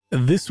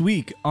This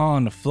week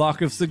on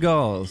Flock of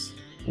Seagulls,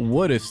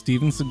 what if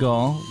Steven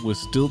Seagal was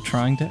still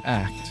trying to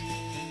act?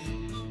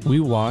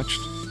 We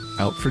watched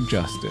Out for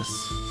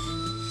Justice.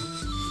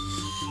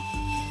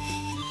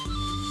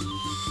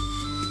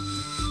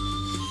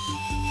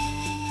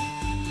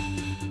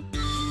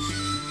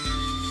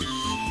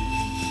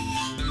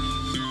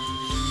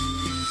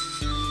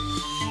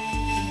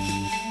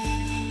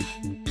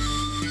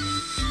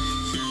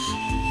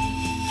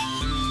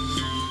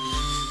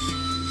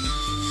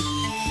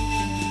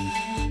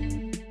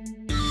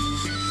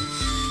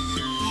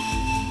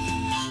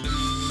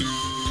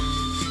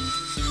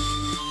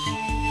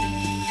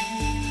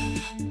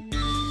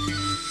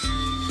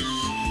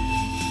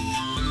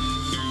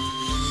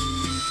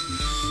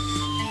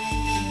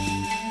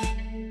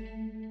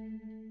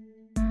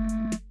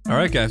 All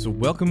right, guys,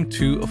 welcome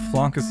to A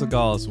Flock of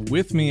Seagulls.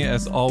 With me,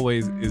 as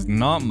always, is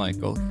not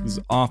Michael, who's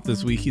off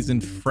this week. He's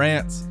in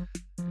France.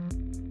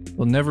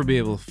 We'll never be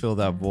able to fill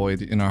that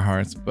void in our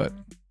hearts, but...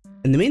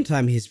 In the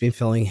meantime, he's been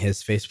filling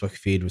his Facebook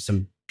feed with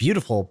some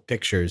beautiful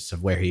pictures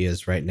of where he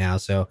is right now.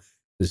 So I'm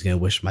just going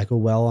to wish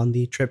Michael well on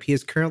the trip he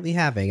is currently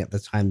having at the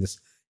time this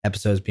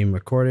episode is being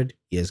recorded.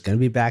 He is going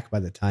to be back by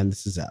the time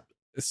this is up.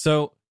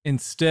 So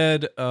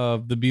instead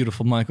of the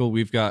beautiful Michael,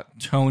 we've got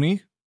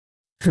Tony.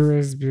 Who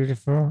is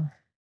beautiful.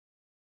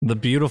 The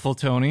beautiful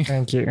Tony.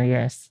 Thank you,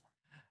 yes.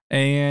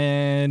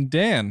 And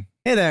Dan.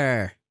 Hey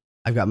there.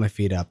 I've got my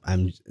feet up.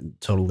 I'm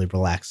totally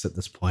relaxed at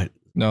this point.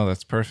 No,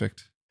 that's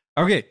perfect.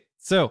 Okay,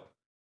 so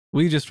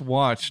we just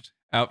watched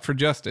Out for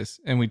Justice,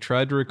 and we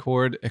tried to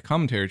record a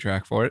commentary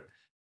track for it.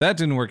 That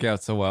didn't work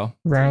out so well.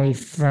 Riley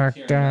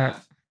fucked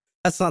up.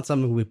 That's not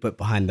something we put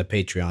behind the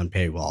Patreon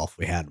paywall if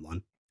we had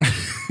one.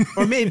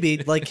 Or maybe,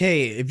 like,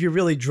 hey, if you're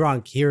really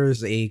drunk,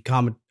 here's a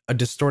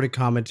distorted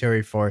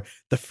commentary for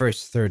the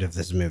first third of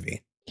this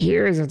movie.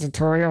 Here is a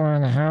tutorial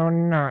on how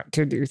not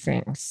to do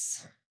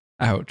things.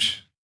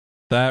 Ouch.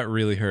 That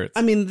really hurts.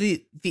 I mean,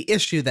 the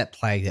issue that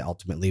plagued it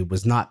ultimately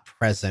was not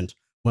present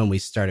when we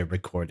started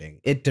recording.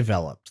 It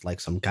developed like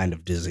some kind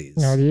of disease.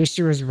 No, the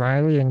issue was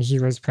Riley, and he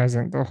was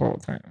present the whole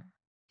time.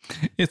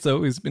 It's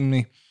always been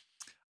me.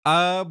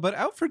 But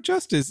Out for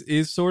Justice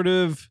is sort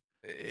of...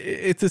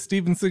 It's a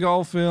Steven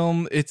Seagal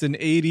film. It's an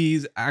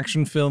 80s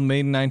action film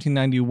made in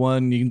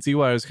 1991. You can see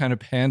why it was kind of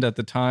panned at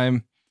the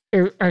time.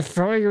 I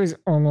felt like it was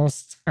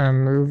almost a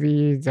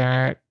movie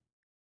that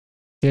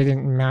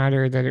didn't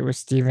matter that it was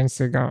Steven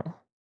Seagal.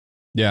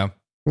 Yeah.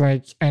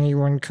 Like,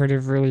 anyone could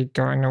have really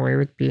gotten away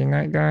with being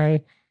that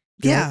guy.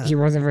 Yeah. He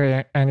wasn't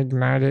very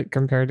enigmatic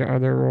compared to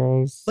other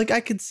roles. Like,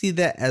 I could see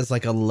that as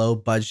like a low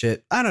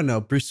budget, I don't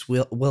know, Bruce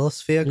Willis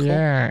vehicle.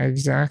 Yeah,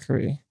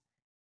 exactly.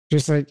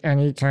 Just like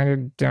any kind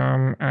of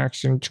dumb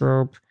action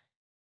trope,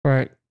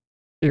 but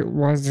it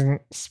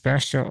wasn't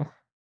special.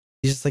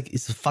 He's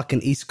a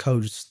fucking East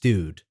Coast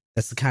dude.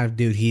 That's the kind of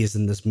dude he is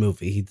in this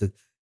movie. He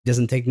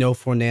doesn't take no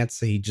for an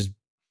answer. He just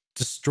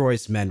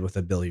destroys men with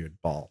a billiard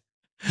ball.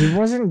 He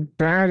wasn't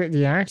bad at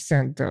the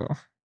accent, though.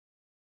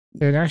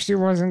 It actually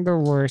wasn't the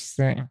worst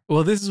thing.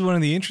 Well, this is one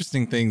of the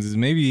interesting things is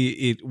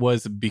maybe it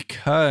was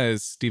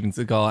because Steven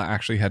Seagal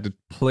actually had to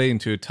play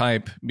into a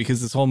type,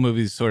 because this whole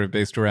movie is sort of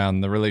based around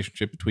the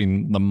relationship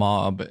between the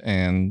mob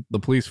and the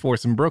police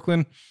force in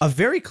Brooklyn. A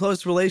very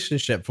close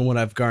relationship from what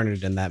I've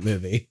garnered in that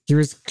movie. He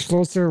was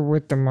closer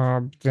with the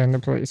mob than the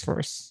police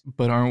force.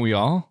 But aren't we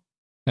all?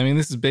 I mean,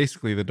 this is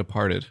basically The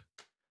Departed.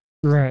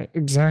 Right,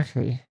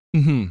 exactly.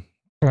 Mm-hmm.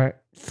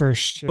 But for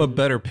sure. But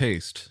better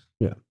paced.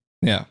 Yeah.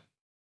 Yeah.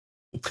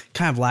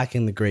 Kind of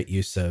lacking the great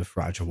use of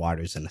Roger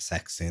Waters in a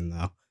sex scene,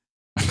 though.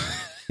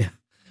 Yeah.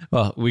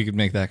 Well, we could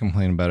make that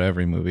complaint about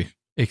every movie,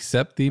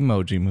 except the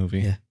Emoji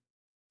Movie. Yeah.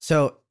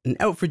 So, in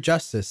Out for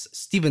Justice,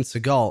 Steven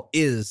Seagal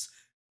is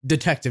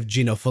Detective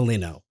Gino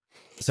Foligno.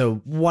 So,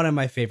 one of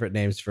my favorite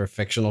names for a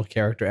fictional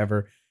character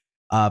ever.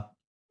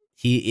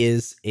 He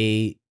is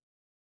a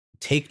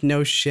take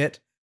no shit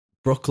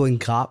Brooklyn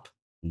cop,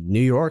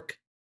 New York.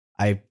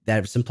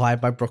 That's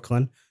implied by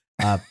Brooklyn.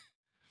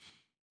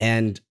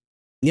 And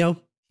you know,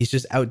 he's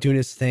just out doing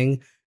his thing,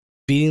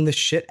 beating the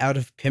shit out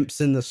of pimps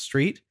in the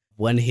street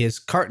when his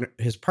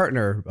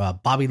partner,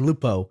 Bobby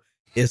Lupo,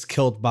 is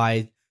killed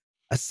by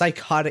a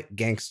psychotic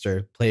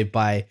gangster played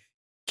by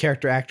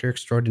character actor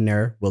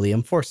extraordinaire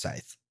William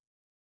Forsythe.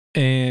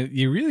 And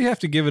you really have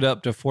to give it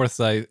up to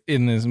Forsythe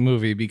in this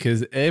movie,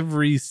 because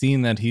every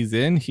scene that he's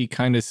in, he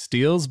kind of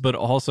steals, but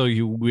also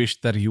you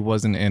wish that he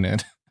wasn't in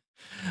it.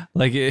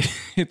 Like,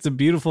 it's a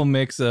beautiful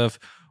mix of,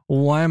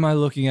 why am I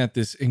looking at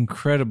this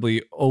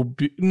incredibly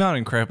not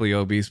incredibly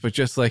obese, but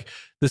just like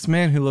this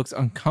man who looks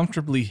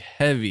uncomfortably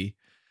heavy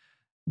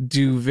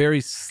do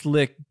very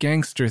slick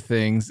gangster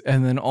things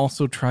and then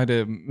also try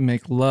to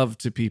make love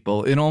to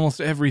people in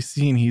almost every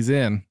scene he's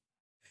in.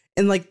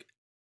 And like,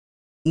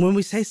 when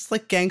we say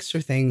slick gangster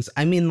things,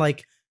 I mean,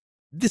 like,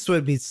 this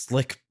would be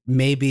slick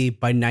maybe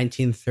by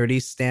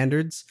 1930s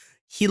standards.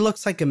 He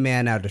looks like a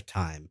man out of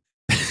time.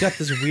 He's got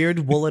this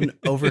weird woolen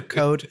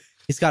overcoat.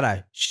 He's got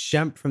a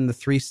Shemp from the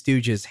Three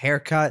Stooges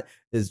haircut.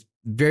 Is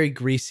very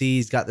greasy.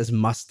 He's got this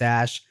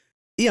mustache.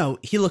 You know,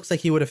 he looks like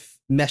he would have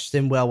meshed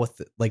in well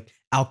with like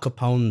Al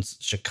Capone's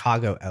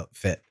Chicago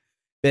outfit.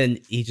 Then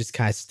he just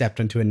kind of stepped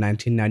into a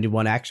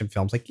 1991 action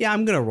film. It's like, yeah,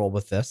 I'm going to roll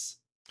with this.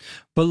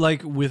 But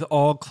like with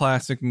all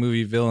classic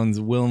movie villains,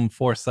 Willem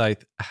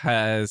Forsythe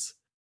has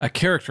a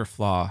character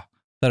flaw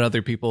that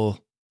other people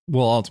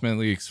will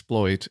ultimately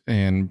exploit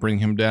and bring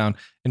him down.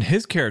 And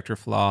his character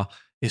flaw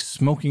is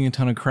smoking a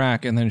ton of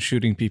crack and then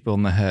shooting people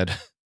in the head.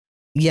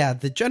 Yeah,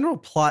 the general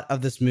plot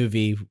of this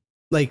movie,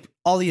 like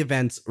all the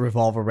events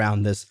revolve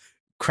around this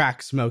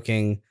crack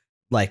smoking,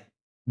 like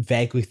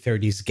vaguely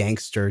 30s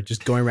gangster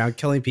just going around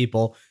killing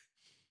people.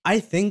 I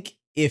think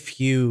if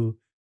you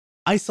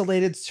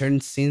isolated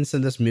certain scenes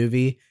in this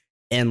movie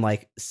and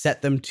like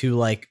set them to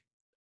like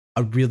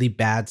a really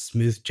bad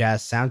smooth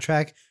jazz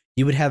soundtrack,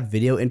 you would have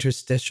video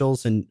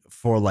interstitials and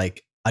for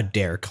like a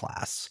dare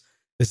class.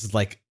 This is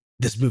like,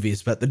 this movie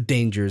is about the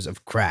dangers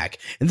of crack,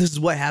 and this is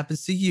what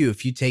happens to you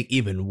if you take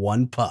even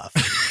one puff.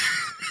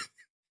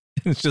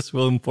 It's just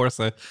Willem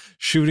Forsythe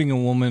shooting a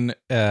woman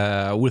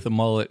with a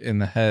mullet in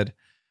the head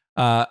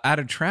at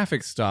a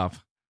traffic stop.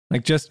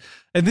 Like just,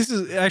 and this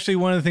is actually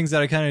one of the things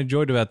that I kind of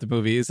enjoyed about the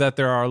movie is that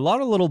there are a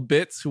lot of little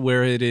bits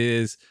where it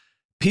is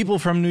people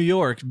from New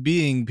York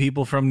being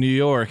people from New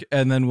York,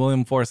 and then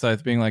William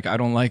Forsythe being like, I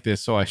don't like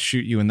this, so I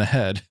shoot you in the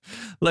head.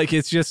 Like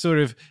it's just sort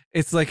of,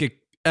 it's like a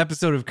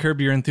episode of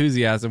Curb Your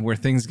Enthusiasm where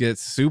things get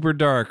super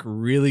dark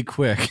really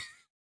quick.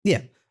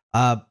 Yeah.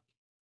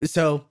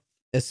 So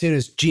as soon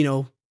as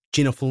Gino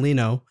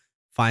Felino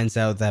finds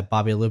out that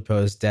Bobby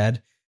Lupo is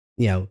dead,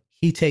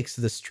 he takes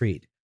to the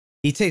street.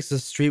 He takes the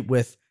street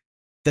with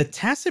the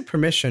tacit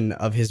permission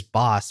of his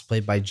boss,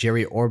 played by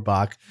Jerry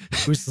Orbach,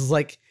 who's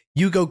like,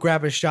 you go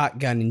grab a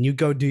shotgun and you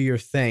go do your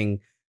thing.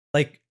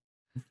 Like,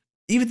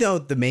 even though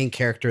the main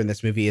character in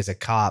this movie is a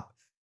cop,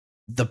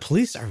 the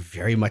police are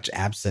very much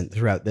absent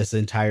throughout this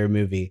entire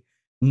movie.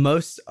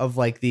 Most of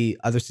like the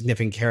other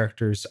significant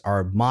characters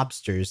are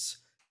mobsters,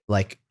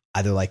 like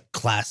either like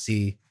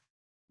classy,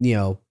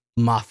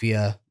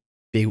 mafia,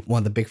 one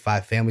of the big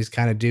five families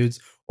kind of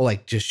dudes, or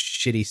like just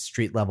shitty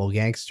street level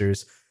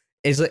gangsters.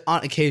 It's like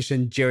on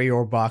occasion, Jerry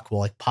Orbach will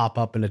like pop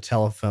up in a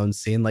telephone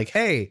scene like,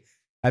 hey,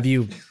 have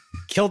you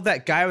killed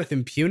that guy with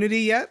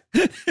impunity yet?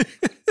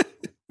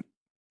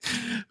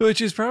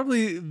 Which is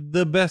probably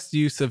the best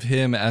use of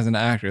him as an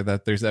actor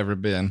that there's ever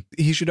been.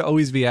 He should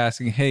always be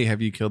asking, hey,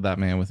 have you killed that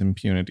man with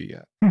impunity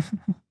yet?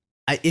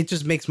 It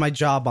just makes my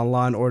job on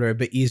Law and Order a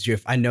bit easier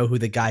if I know who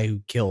the guy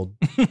who killed.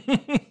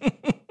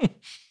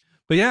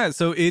 But yeah,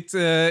 so it's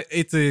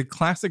a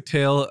classic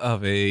tale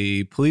of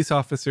a police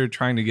officer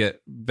trying to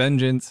get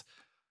vengeance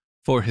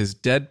for his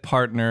dead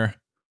partner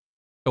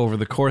over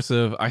the course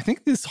of, I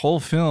think this whole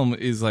film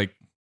is like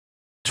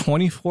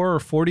 24 or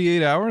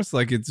 48 hours.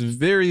 Like it's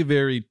very,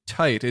 very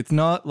tight. It's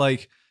not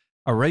like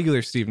a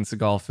regular Steven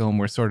Seagal film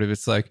where sort of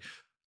it's like,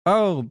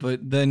 oh,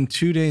 but then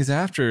 2 days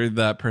after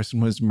that person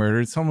was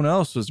murdered, someone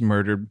else was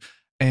murdered.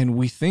 And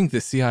we think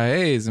the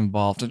CIA is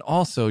involved. And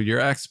also your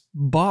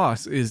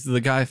ex-boss is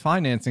the guy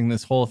financing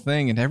this whole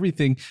thing. And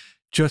everything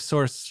just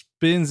sort of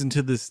spins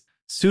into this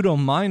pseudo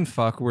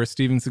mindfuck where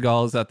Steven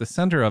Seagal is at the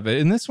center of it.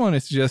 And this one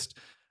is just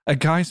a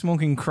guy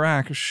smoking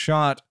crack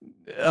shot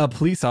a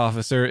police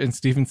officer, and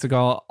Steven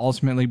Seagal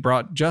ultimately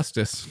brought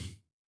justice.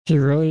 He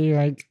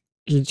really,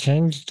 he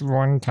changed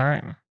one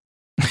time.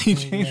 He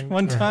changed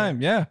one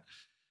time, yeah.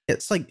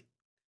 It's like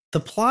the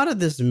plot of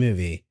this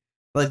movie,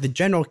 like the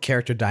general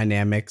character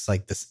dynamics,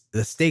 like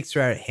the stakes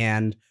are at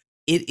hand.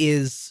 It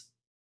is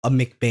a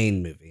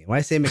McBain movie. When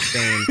I say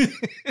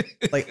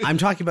McBain, like I'm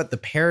talking about the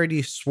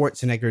parody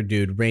Schwarzenegger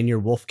dude, Rainier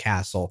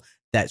Wolfcastle,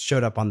 that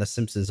showed up on The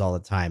Simpsons all the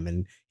time.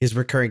 And his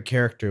recurring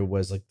character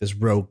was like this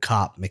rogue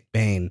cop,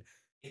 McBain.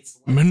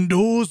 It's like,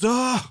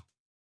 Mendoza.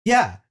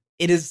 Yeah,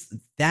 it is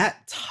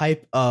that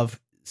type of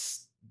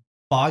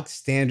bog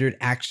standard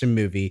action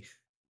movie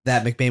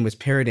that McBain was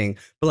parodying,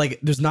 but like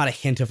there's not a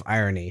hint of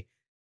irony.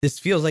 This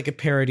feels like a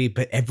parody,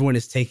 but everyone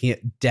is taking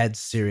it dead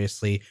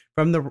seriously,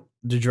 from the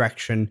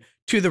direction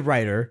to the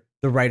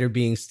writer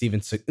being Steven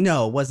Seagal.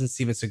 No, it wasn't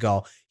Steven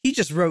Seagal. He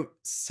just wrote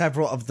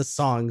several of the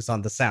songs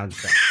on the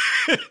soundtrack.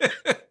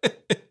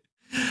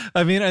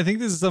 I mean, I think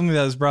this is something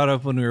that was brought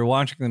up when we were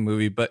watching the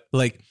movie, but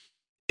like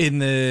so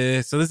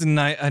this is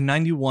a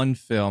 91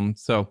 film.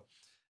 So,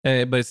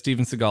 but it's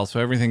Steven Seagal. So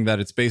everything that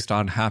it's based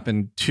on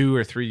happened 2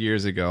 or 3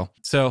 years ago.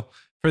 So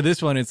for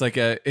this one, it's like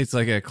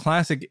a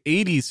classic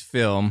 80s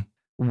film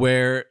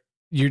where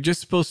you're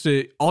just supposed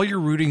to, all you're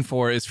rooting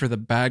for is for the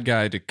bad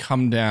guy to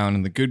come down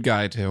and the good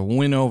guy to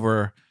win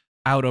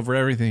out over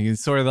everything.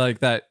 It's sort of like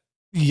that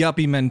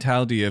yuppie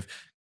mentality of,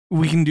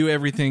 we can do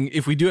everything.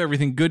 If we do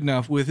everything good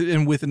enough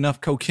with enough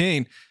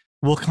cocaine,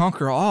 we'll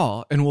conquer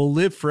all and we'll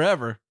live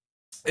forever.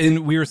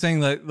 And we were saying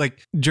that,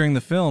 like, during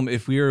the film,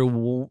 if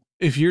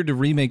you're to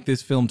remake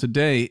this film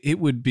today, it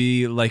would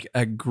be like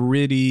a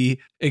gritty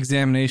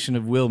examination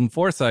of Willem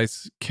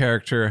Forsythe's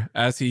character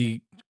as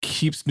he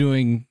keeps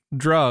doing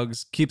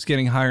drugs, keeps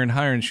getting higher and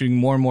higher and shooting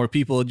more and more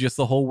people. Just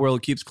the whole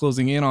world keeps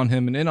closing in on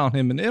him and in on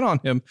him and in on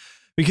him,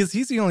 because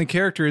he's the only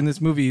character in this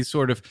movie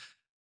sort of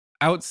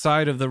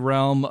outside of the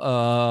realm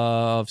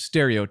of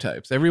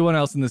stereotypes. Everyone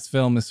else in this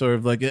film is sort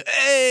of like,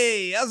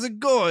 hey, how's it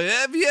going?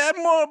 Have you had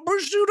more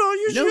prosciutto?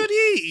 You should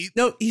eat.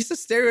 No, he's a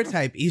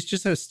stereotype. He's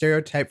just a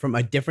stereotype from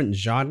a different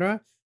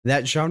genre.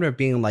 That genre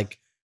being like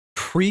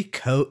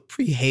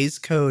pre-Hays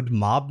Code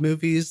mob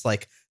movies,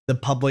 like The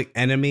Public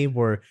Enemy,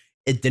 where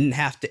it didn't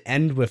have to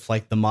end with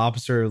like the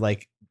mobster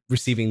like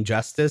receiving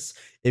justice.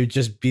 It would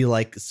just be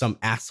like some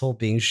asshole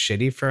being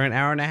shitty for an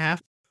hour and a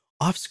half.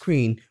 Off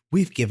screen,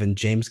 we've given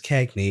James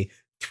Cagney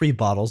 3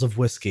 bottles of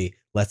whiskey.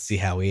 Let's see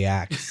how he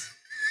acts.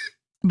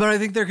 But I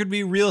think there could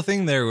be a real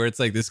thing there where it's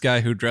like this guy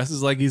who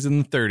dresses like he's in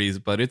the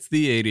 30s, but it's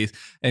the 80s,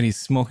 and he's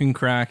smoking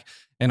crack,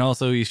 and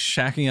also he's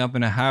shacking up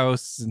in a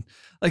house. And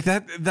like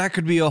that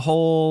could be a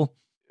whole...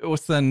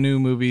 What's that new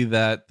movie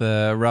that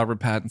the Robert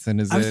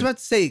Pattinson is in? I was about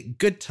to say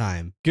Good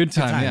Time. Good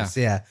Time, Times,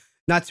 yeah.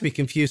 Not to be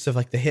confused with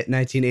like the hit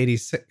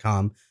 1980s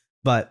sitcom,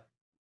 but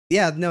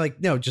yeah,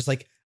 no, just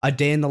like a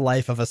day in the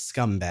life of a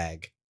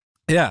scumbag.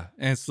 Yeah,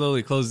 and it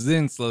slowly closes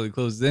in.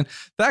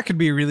 That could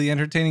be a really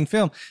entertaining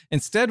film.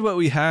 Instead, what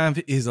we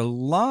have is a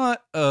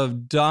lot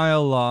of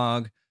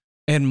dialogue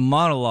and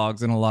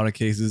monologues in a lot of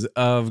cases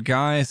of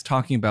guys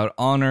talking about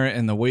honor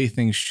and the way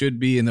things should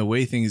be and the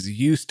way things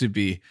used to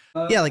be.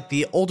 Yeah, like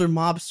the older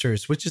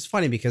mobsters, which is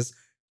funny because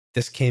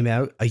this came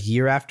out a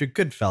year after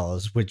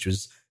Goodfellas, which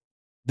was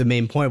the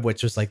main point of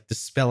which was like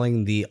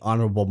dispelling the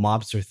honorable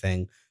mobster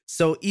thing.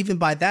 So even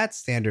by that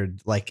standard,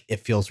 like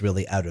it feels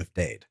really out of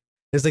date.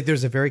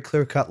 There's a very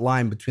clear cut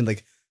line between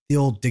like the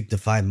old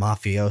dignified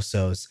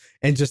mafiosos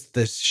and just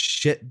this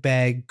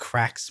shitbag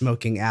crack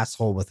smoking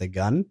asshole with a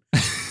gun.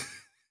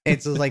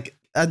 It's like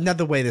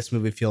another way this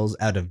movie feels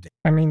out of date.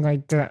 I mean,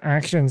 like the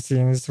action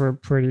scenes were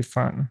pretty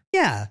fun.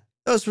 Yeah,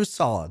 those were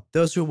solid.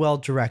 Those were well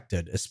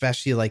directed,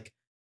 especially like,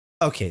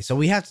 okay, so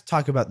we have to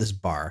talk about this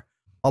bar.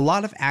 A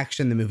lot of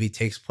action in the movie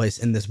takes place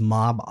in this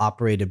mob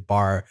operated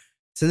bar.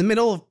 It's in the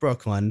middle of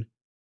Brooklyn,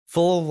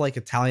 full of like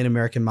Italian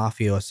American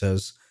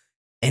mafiosos.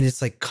 And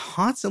it's like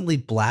constantly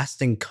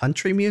blasting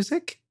country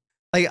music.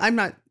 Like, I'm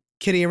not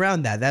kidding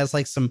around that. That is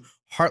like some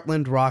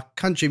Heartland rock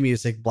country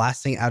music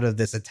blasting out of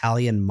this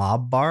Italian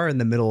mob bar in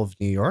the middle of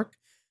New York.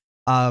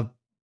 But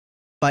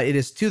it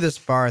is to this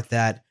bar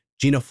that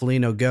Gino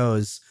Felino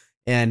goes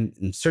and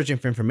searching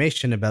for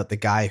information about the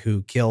guy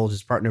who killed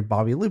his partner,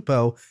 Bobby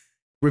Lupo,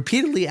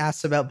 repeatedly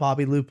asks about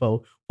Bobby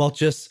Lupo while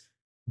just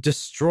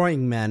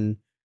destroying men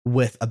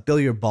with a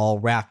billiard ball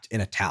wrapped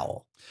in a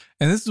towel.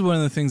 And this is one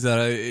of the things that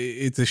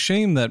it's a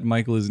shame that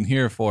Michael isn't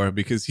here for,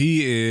 because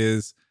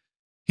he's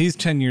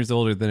 10 years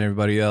older than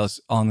everybody else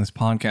on this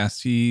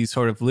podcast. He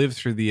sort of lived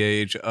through the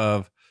age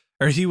of,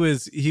 or he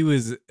was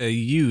a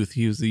youth.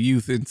 He was a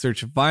youth in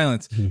search of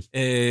violence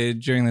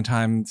during the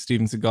time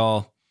Steven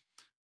Seagal,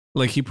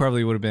 like he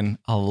probably would have been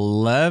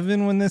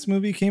 11 when this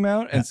movie came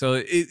out. And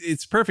so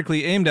it's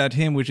perfectly aimed at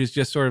him, which is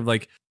just sort of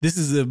like, this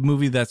is a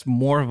movie that's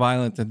more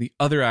violent than the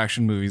other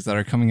action movies that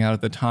are coming out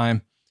at the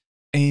time.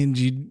 And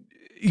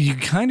you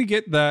kind of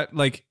get that,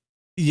 like,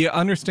 you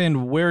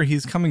understand where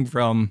he's coming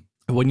from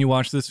when you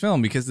watch this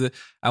film, because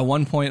at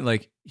one point,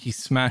 like, he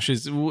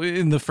smashes,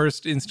 in the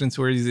first instance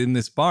where he's in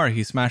this bar,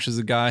 he smashes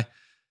a guy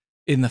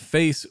in the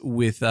face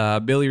with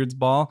a billiards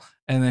ball,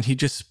 and then he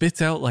just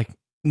spits out like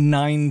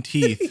 9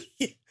 teeth.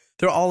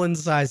 They're all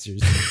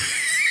incisors.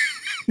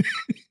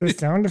 The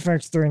sound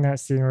effects during that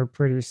scene were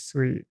pretty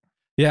sweet.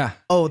 Yeah.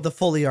 Oh, the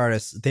Foley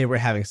artists, they were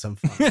having some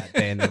fun that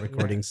day in the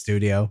recording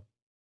studio.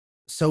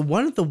 So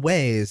one of the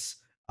ways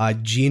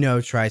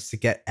Gino tries to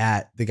get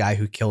at the guy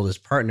who killed his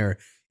partner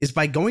is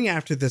by going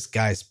after this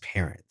guy's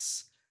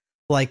parents.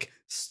 Like,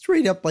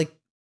 straight up, like,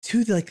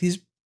 to like these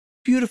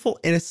beautiful,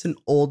 innocent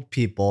old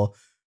people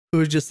who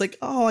are just like,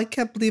 oh, I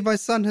can't believe my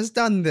son has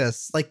done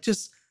this. Like,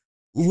 just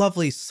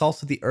lovely,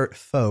 salt of the earth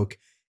folk.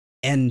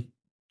 And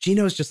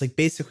Gino's just like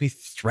basically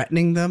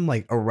threatening them,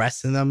 like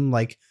arresting them,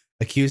 like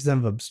accusing them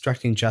of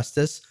obstructing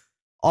justice.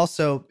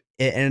 Also,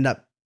 it ended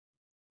up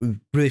a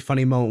really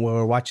funny moment where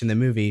we're watching the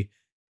movie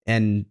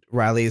and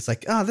Riley is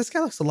like, oh, this guy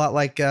looks a lot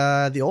like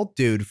the old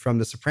dude from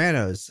The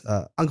Sopranos,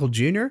 Uncle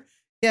Junior.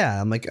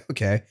 Yeah, I'm like,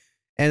 okay.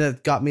 And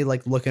it got me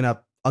like looking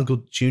up Uncle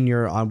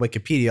Junior on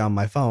Wikipedia on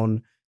my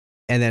phone.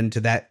 And then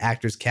to that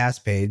actor's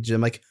cast page, I'm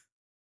like,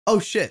 oh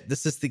shit,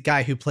 this is the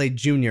guy who played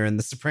Junior in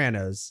The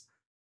Sopranos.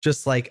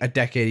 Just like a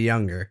decade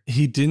younger.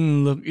 He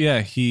didn't look,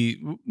 I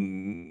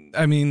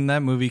mean,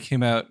 that movie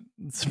came out,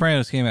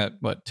 Sopranos came out,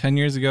 what, 10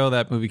 years ago?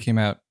 That movie came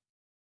out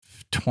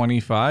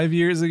 25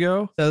 years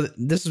ago? So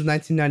this was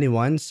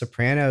 1991.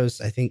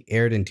 Sopranos, I think,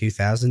 aired in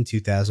 2000,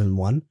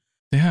 2001.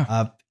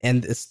 Yeah.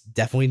 And it's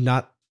definitely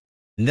not,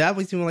 that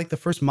was even like the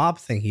first mob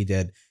thing he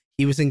did.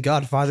 He was in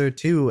Godfather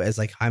 2 as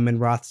like Hyman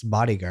Roth's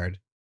bodyguard.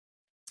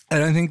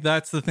 And I think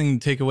that's the thing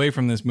to take away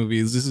from this movie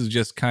is this is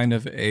just kind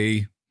of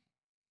a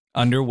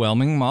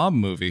underwhelming mob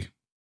movie.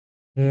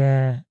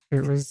 Yeah,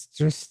 it was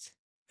just...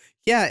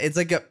 Yeah, it's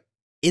like it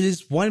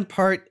is one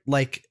part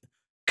like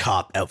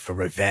cop out for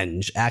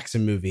revenge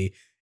action movie.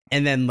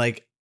 And then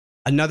like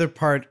another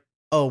part,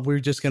 oh,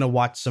 we're just going to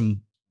watch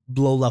some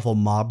low level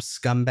mob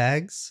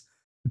scumbags.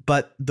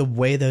 but the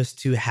way those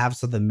two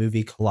halves of the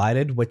movie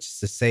collided, which is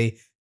to say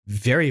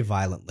very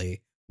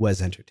violently,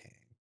 was entertaining.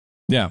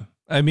 Yeah.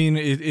 I mean,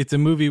 it's a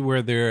movie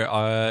where there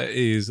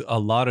is a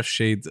lot of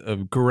shades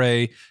of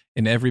gray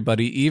in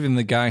everybody, even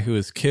the guy who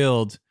is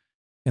killed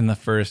in the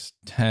first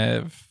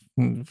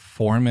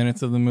 4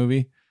 minutes of the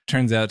movie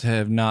turns out to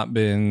have not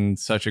been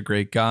such a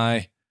great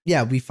guy.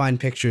 Yeah, we find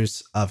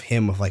pictures of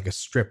him with like a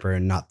stripper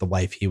and not the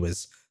wife he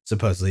was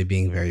supposedly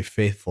being very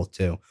faithful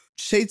to.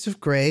 Shades of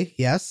gray,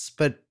 yes,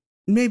 but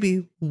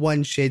maybe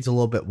one shade's a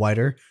little bit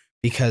whiter,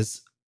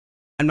 because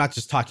I'm not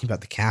just talking about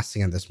the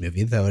casting of this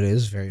movie, though it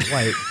is very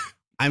white.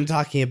 I'm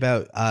talking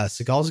about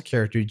Seagal's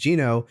character,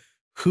 Gino,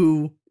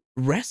 who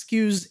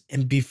rescues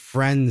and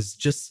befriends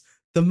just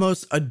the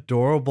most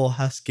adorable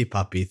husky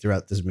puppy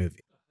throughout this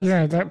movie.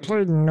 Yeah, that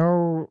played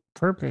no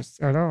purpose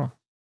at all.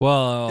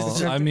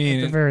 Well, I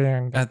mean, at the very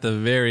end. At the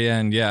very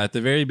end, yeah. At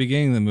the very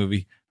beginning of the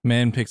movie,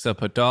 man picks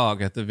up a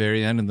dog. At the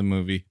very end of the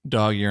movie,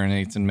 dog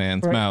urinates in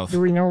man's mouth. Do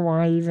we know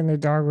why even the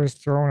dog was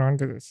thrown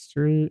onto the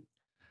street?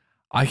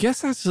 I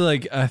guess that's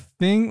like a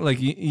thing. Like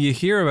you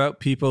hear about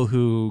people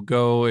who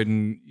go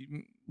and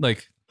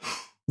like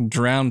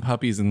drown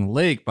puppies in the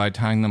lake by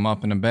tying them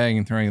up in a bag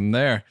and throwing them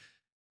there.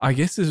 I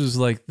guess this was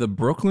like the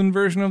Brooklyn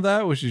version of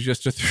that, which is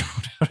just to throw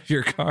it out of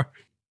your car.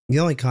 The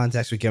only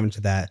context we give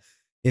to that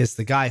is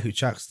the guy who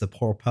chucks the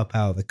poor pup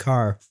out of the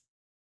car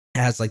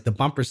has like the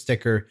bumper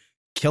sticker,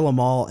 "Kill them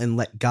all and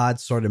let God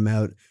sort them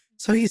out."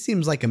 So he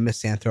seems like a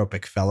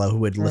misanthropic fellow who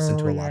would listen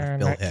to a lot of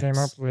Bill that Hicks. Came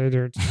up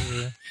later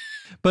too.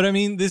 But I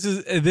mean, this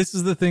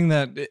is the thing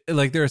that,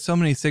 like, there are so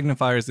many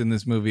signifiers in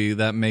this movie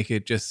that make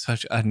it just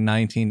such a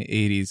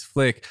 1980s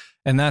flick,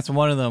 and that's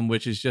one of them,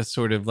 which is just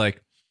sort of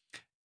like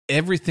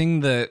everything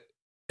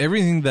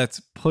that's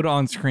put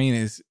on screen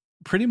is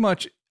pretty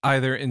much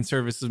either in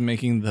service of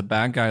making the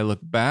bad guy look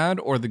bad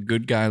or the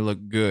good guy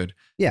look good.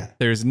 Yeah,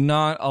 there's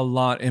not a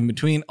lot in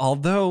between.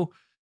 Although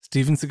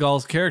Steven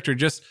Seagal's character,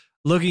 just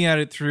looking at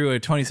it through a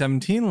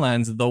 2017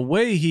 lens, the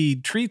way he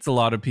treats a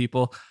lot of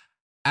people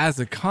as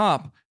a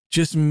cop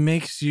just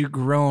makes you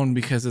groan,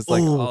 because it's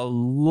like a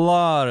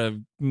lot of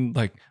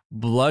like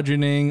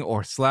bludgeoning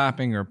or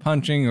slapping or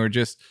punching or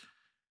just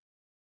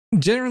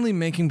generally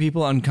making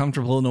people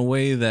uncomfortable in a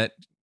way that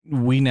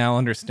we now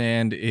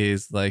understand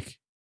is like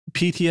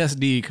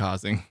PTSD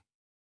causing.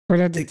 But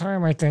at the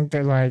time, I think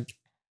that like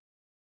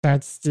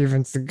that's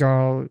Steven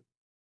Seagal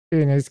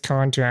in his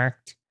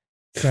contract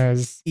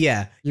says,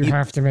 yeah, you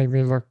have to make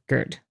me look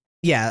good.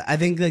 Yeah, I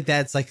think like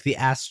that's like the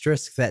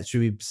asterisk that should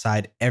be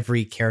beside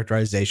every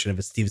characterization of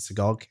a Steven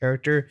Seagal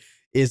character,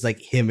 is like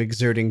him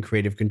exerting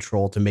creative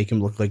control to make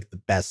him look like the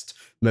best,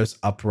 most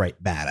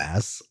upright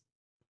badass.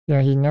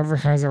 Yeah, he never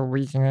has a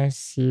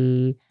weakness.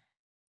 He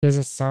has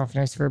a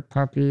softness for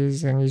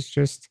puppies, and he's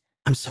just.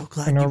 I'm so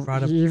glad you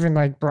brought up. He even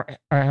like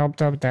I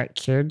helped out that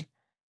kid.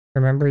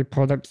 Remember, he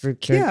pulled up to the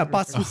kid. Yeah,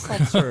 bought some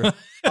seltzer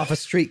off a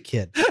street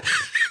kid.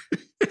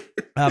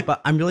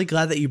 But I'm really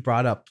glad that you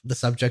brought up the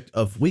subject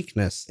of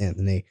weakness,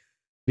 Anthony,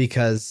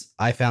 because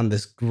I found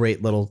this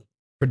great little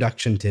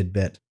production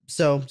tidbit.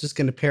 So just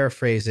going to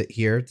paraphrase it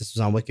here. This was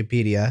on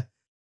Wikipedia.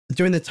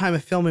 During the time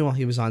of filming, while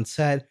he was on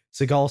set,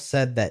 Seagal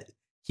said that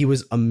he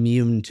was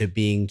immune to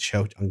being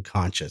choked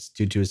unconscious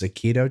due to his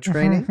Aikido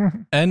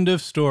training. End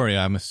of story,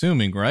 I'm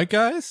assuming, right,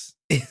 guys?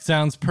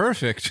 Sounds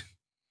perfect.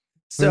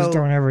 So just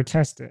don't ever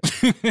test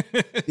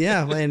it.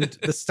 Yeah, and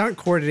the stunt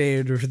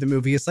coordinator for the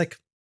movie is like,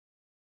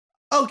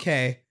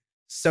 okay,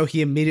 so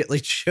he immediately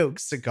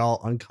chokes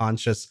Seagal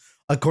unconscious,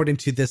 according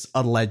to this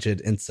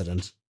alleged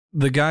incident.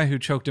 The guy who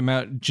choked him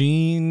out,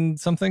 Gene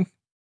something?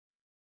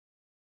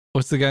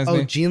 What's the guy's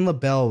name? Gene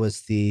LaBelle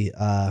was the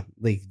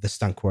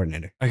stunt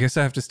coordinator. I guess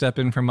I have to step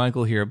in for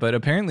Michael here, but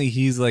apparently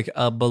he's like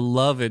a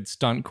beloved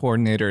stunt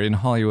coordinator in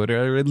Hollywood,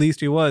 or at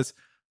least he was.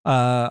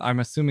 I'm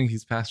assuming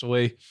he's passed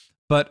away,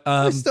 but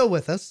he's still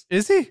with us.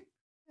 Is he?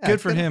 Yeah,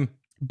 good for him.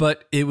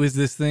 But it was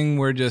this thing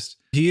where just,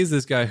 he is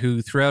this guy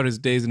who throughout his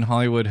days in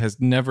Hollywood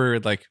has never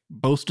like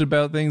boasted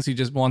about things. He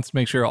just wants to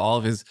make sure all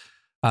of his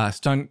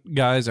stunt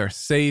guys are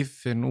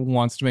safe and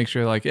wants to make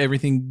sure like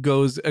everything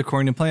goes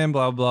according to plan,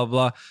 blah, blah,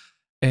 blah.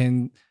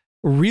 And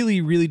really,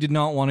 really did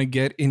not want to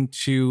get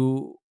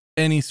into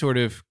any sort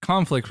of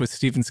conflict with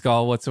Steven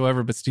Seagal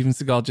whatsoever. But Steven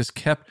Seagal just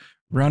kept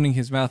running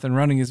his mouth and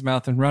running his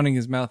mouth and running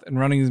his mouth and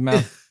running his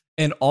mouth.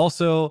 And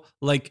also,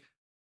 like,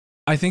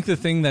 I think the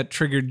thing that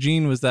triggered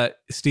Gene was that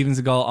Steven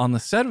Seagal on the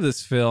set of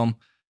this film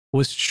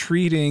was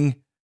treating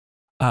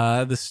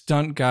the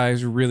stunt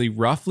guys really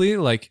roughly,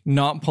 like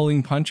not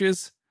pulling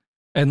punches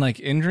and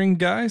like injuring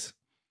guys.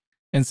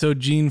 And so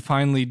Gene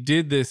finally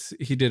did this.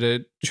 He did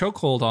a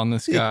chokehold on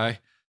this guy,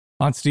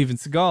 on Steven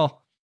Seagal.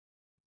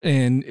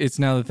 And it's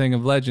now the thing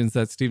of legends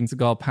that Steven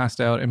Seagal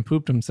passed out and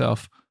pooped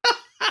himself.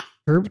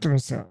 Pooped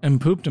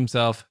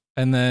himself.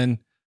 And then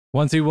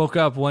once he woke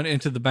up, went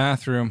into the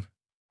bathroom.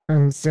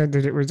 And said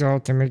that it was all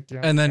to make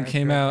the. And then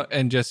came out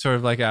and just sort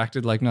of like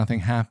acted like nothing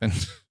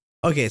happened.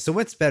 Okay, so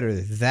what's better,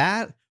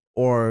 that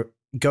or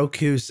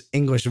Goku's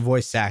English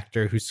voice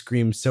actor who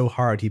screamed so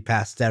hard he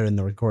passed out in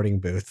the recording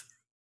booth?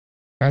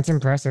 That's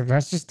impressive.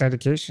 That's just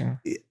dedication.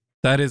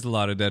 That is a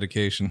lot of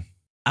dedication.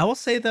 I will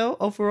say though,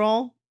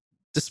 overall,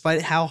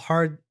 despite how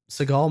hard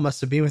Seagal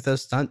must have been with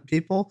those stunt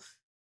people,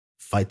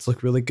 fights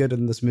look really good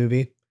in this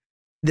movie.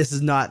 This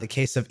is not the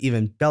case of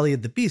even Belly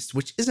of the Beast,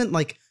 which isn't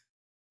like,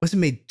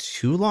 wasn't made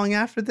too long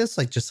after this,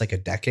 like just like a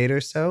decade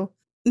or so.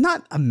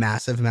 Not a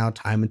massive amount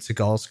of time in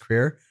Seagal's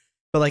career,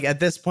 but like at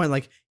this point,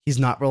 like he's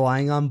not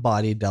relying on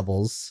body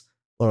doubles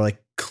or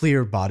like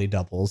clear body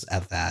doubles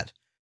at that.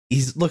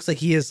 He looks like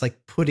he is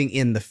like putting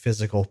in the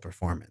physical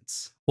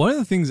performance. One of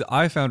the things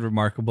I found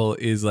remarkable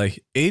is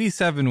like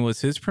 87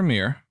 was his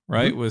premiere,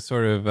 right? Was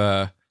sort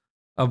of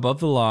above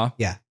the law.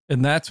 Yeah.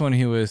 And that's when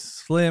he was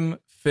slim,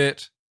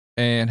 fit,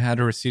 and had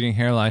a receding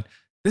hairline.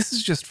 This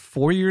is just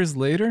 4 years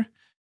later,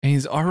 and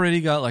he's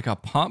already got like a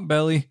pot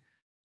belly.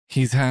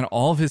 He's had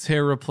all of his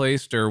hair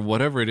replaced or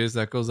whatever it is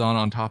that goes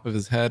on top of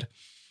his head.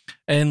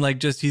 And like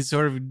just he's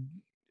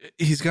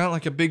got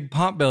like a big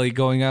pot belly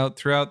going out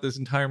throughout this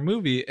entire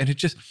movie. And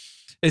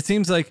it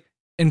seems like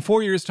in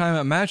 4 years' time,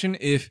 imagine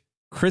if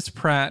Chris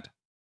Pratt.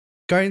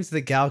 Guardians of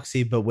the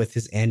Galaxy, but with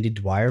his Andy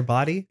Dwyer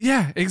body.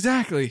 Yeah,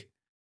 exactly.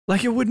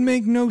 Like it would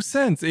make no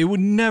sense. It would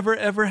never,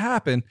 ever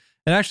happen.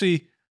 And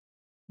actually,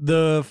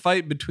 the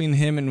fight between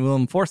him and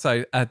Willem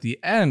Forsythe at the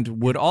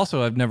end would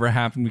also have never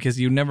happened because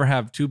you never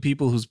have two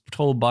people whose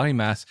total body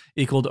mass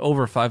equaled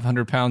over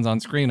 500 pounds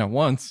on screen at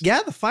once.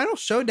 Yeah, the final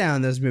showdown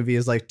in this movie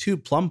is like two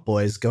plump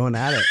boys going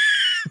at it.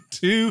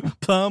 Two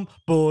plump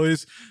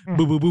boys.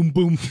 Boom, boom, boom,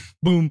 boom,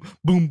 boom,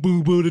 boom,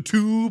 boom, boom, the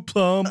two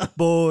plump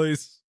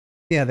boys.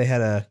 Yeah, they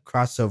had a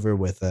crossover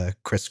with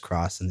Criss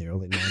Cross in the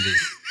early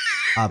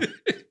 90s.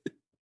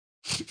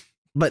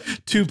 But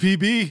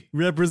 2PB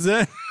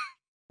represent.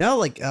 No,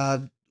 like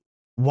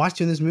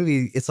watching this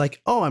movie, it's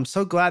like, oh, I'm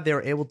so glad they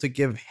were able to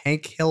give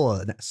Hank Hill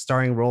a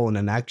starring role in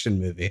an action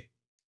movie.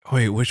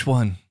 Wait, which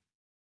one?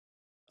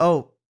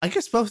 Oh, I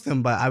guess both of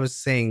them, but I was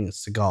saying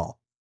Seagal.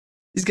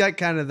 He's got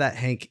kind of that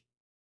Hank.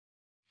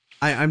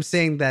 I'm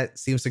saying that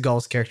Steven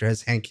Seagal's character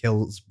has Hank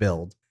Hill's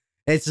build.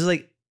 It's just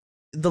like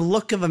the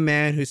look of a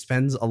man who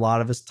spends a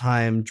lot of his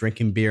time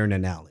drinking beer in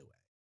an alleyway.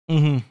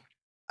 Mm-hmm.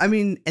 I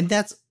mean, and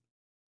that's,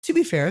 to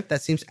be fair,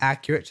 that seems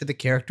accurate to the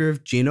character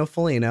of Gino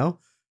Foligno,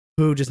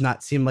 who does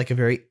not seem like a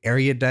very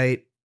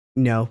erudite,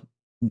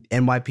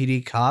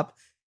 NYPD cop.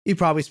 He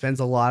probably spends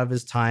a lot of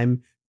his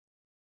time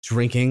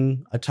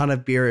drinking a ton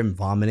of beer and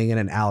vomiting in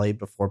an alley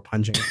before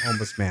punching a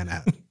homeless man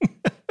out.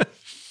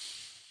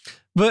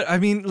 But I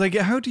mean, like,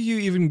 how do you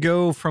even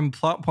go from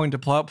plot point to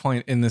plot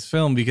point in this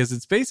film? Because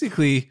it's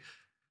basically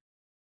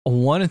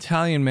one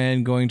Italian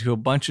man going to a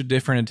bunch of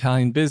different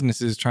Italian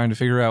businesses trying to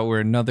figure out where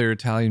another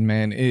Italian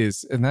man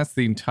is. And that's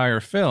the entire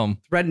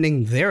film.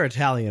 Threatening their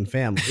Italian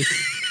family.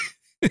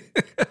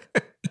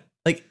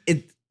 Like,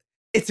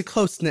 it's a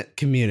close-knit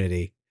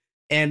community.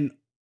 And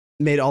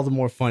made all the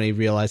more funny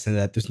realizing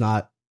that there's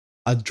not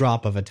a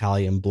drop of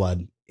Italian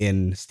blood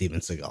in Steven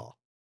Seagal.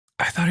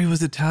 I thought he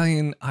was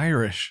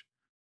Italian-Irish.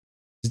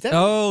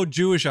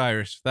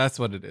 Jewish-Irish. That's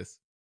what it is.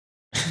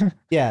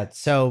 Yeah,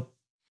 so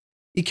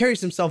he carries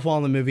himself well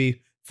in the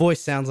movie.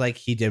 Voice sounds like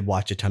he did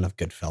watch a ton of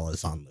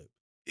Goodfellas on loop.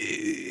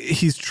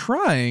 He's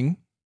trying.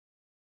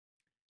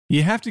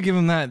 You have to give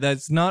him that.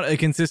 That's not a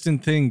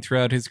consistent thing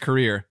throughout his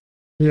career.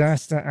 He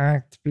has to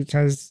act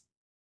because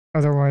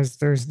otherwise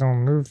there's no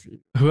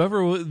movie.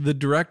 Whoever the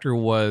director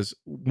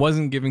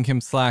wasn't giving him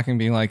slack and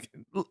being like,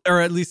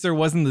 or at least there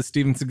wasn't the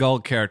Steven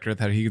Seagal character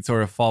that he could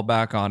sort of fall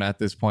back on at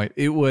this point.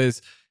 It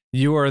was,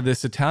 you are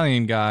this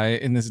Italian guy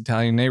in this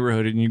Italian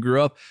neighborhood and you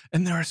grew up,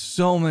 and there are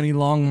so many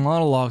long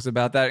monologues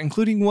about that,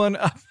 including one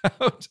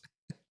about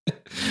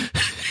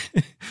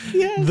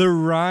the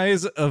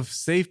rise of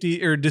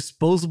safety or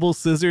disposable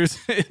scissors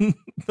in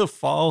the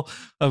fall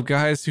of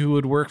guys who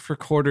would work for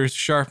quarters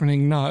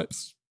sharpening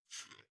knots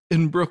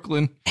in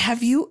Brooklyn.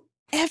 Have you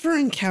ever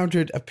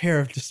encountered a pair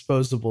of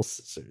disposable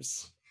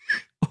scissors?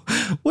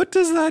 What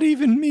does that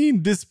even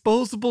mean?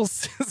 Disposable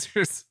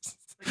scissors.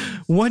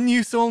 One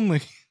use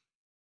only.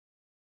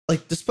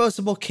 Like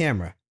disposable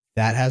camera.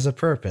 That has a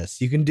purpose.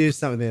 You can do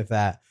something with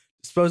that.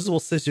 Disposable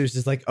scissors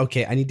is like,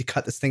 okay, I need to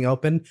cut this thing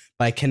open,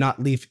 but I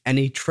cannot leave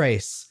any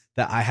trace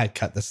that I had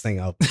cut this thing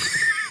open.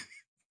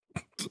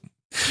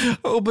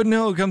 Oh, but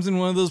no, it comes in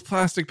one of those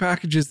plastic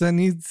packages that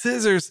needs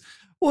scissors.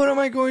 What am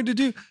I going to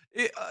do?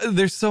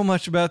 There's so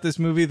much about this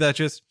movie that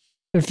just...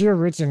 If you're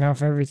rich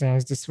enough, everything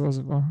is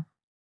disposable.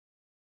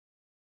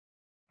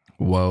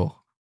 Whoa.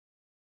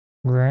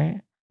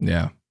 Right?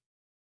 Yeah.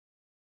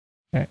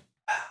 Okay.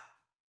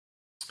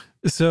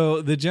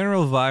 So the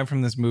general vibe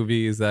from this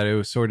movie is that it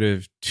was sort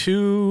of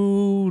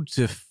 2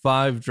 to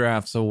 5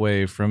 drafts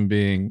away from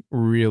being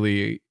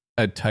really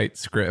a tight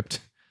script.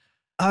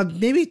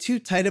 Maybe too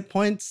tight at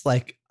points.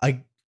 Like,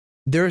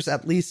 there's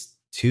at least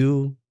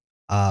 2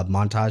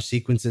 montage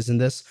sequences in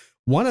this.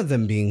 One of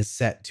them being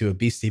set to a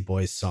Beastie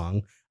Boys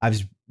song.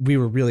 We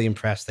were really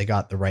impressed they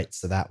got the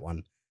rights to that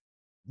one.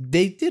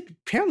 They did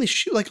apparently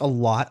shoot like a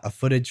lot of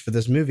footage for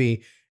this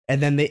movie,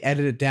 and then they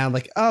edited it down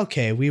like,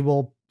 okay, we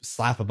will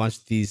slap a bunch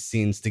of these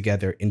scenes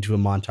together into a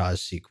montage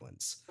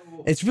sequence.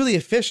 It's really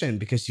efficient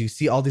because you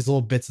see all these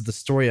little bits of the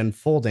story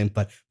unfolding,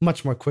 but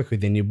much more quickly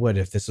than you would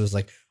if this was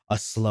like a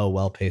slow,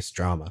 well-paced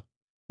drama.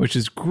 Which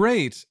is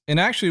great. And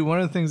actually, one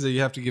of the things that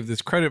you have to give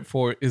this credit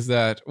for is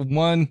that,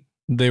 one,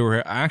 they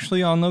were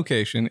actually on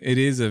location. It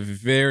is a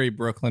very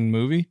Brooklyn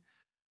movie.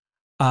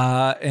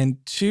 And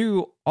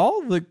two,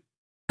 all the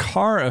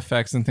car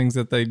effects and things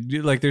that they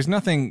do, like there's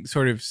nothing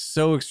sort of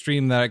so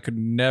extreme that it could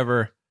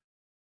never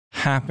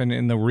happen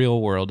in the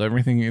real world.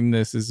 Everything in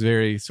this is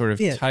very sort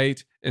of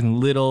tight and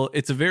little.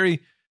 It's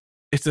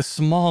a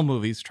small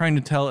movie. It's trying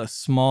to tell a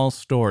small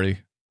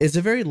story. It's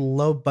a very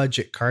low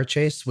budget car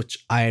chase,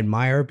 which I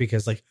admire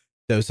because like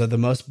those are the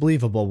most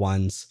believable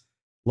ones.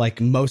 Like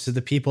most of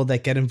the people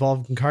that get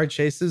involved in car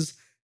chases,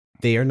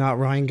 they are not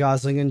Ryan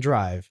Gosling and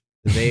Drive.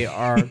 They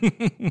are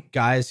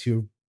guys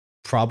who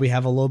probably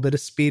have a little bit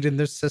of speed in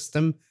their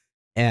system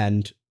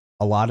and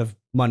a lot of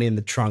money in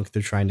the trunk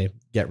they're trying to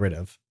get rid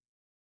of.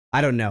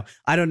 I don't know.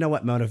 I don't know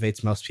what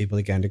motivates most people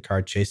to get into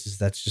car chases.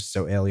 That's just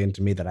so alien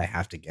to me that I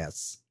have to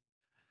guess.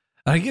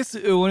 I guess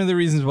one of the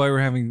reasons why we're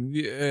having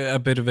a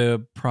bit of a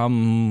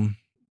problem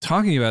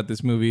talking about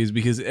this movie is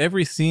because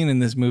every scene in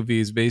this movie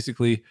is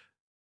basically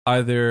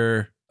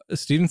either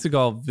Steven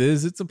Seagal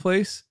visits a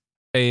place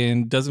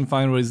and doesn't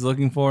find what he's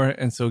looking for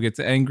and so gets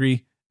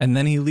angry and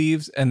then he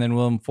leaves and then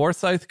William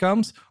Forsythe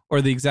comes,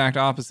 or the exact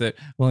opposite.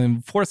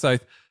 William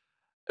Forsythe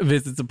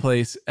visits a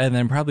place and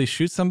then probably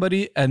shoots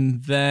somebody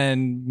and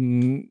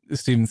then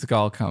Steven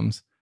Seagal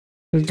comes.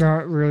 It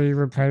got really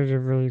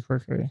repetitive really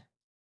quickly.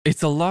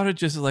 It's a lot of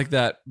just like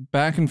that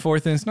back and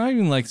forth. And it's not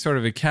even like sort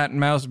of a cat and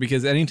mouse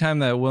because anytime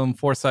that William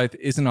Forsythe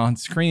isn't on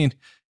screen,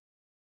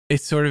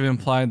 it's sort of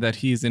implied that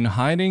he's in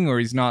hiding or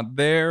he's not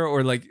there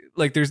or like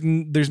there's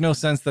no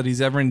sense that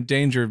he's ever in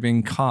danger of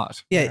being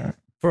caught. Yeah.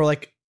 For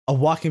like a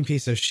walking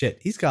piece of shit,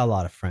 he's got a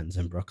lot of friends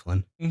in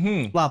Brooklyn.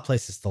 Mm-hmm. A lot of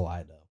places to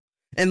lie though.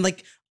 And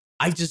like,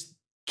 I just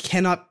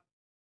cannot,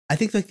 I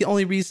think like the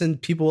only reason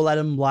people will let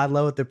him lie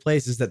low at their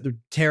place is that they're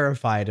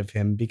terrified of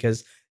him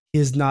because he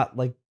is not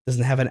like,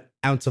 doesn't have an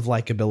ounce of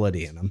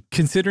likability in him.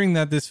 Considering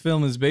that this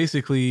film is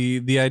basically,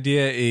 the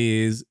idea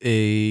is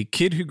a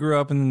kid who grew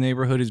up in the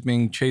neighborhood is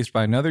being chased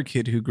by another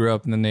kid who grew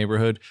up in the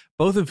neighborhood,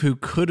 both of who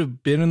could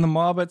have been in the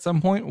mob at some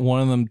point.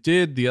 One of them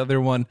did. The other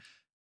one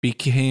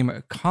became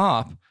a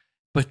cop,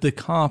 but the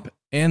cop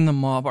and the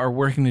mob are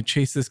working to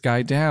chase this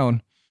guy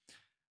down.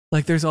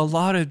 Like there's a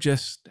lot of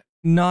just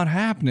not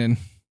happening.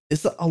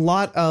 It's a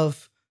lot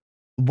of,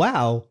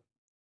 wow,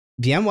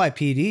 the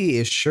NYPD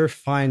is sure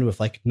fine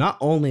with like not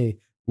only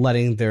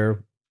letting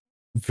their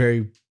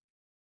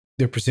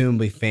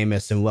presumably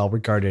famous and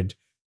well-regarded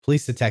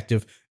police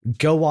detective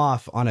go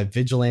off on a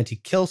vigilante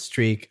kill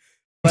streak,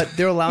 but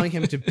they're allowing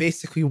him to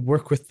basically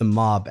work with the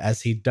mob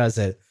as he does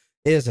it.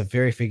 It is a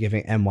very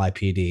forgiving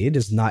NYPD. It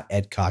is not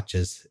Ed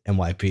Koch's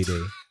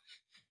NYPD.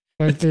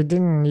 Like they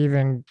didn't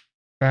even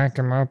back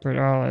him up at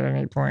all at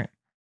any point.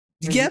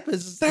 Yep,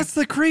 that's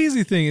the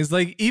crazy thing is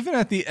like even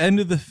at the end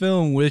of the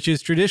film, which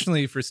is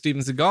traditionally for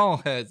Steven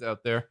Seagal heads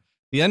out there,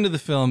 the end of the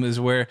film is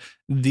where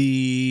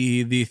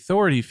the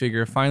authority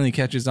figure finally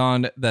catches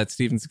on that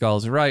Steven Seagal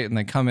is right, and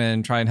they come in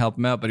and try and help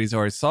him out, but he's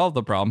already solved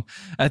the problem.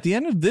 At the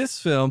end of this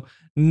film,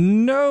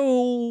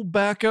 no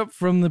backup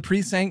from the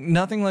precinct,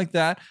 nothing like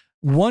that.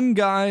 One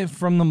guy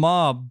from the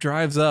mob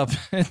drives up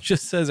and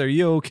just says, "Are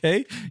you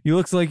okay? You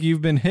looks like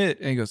you've been hit."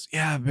 And he goes,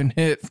 "Yeah, I've been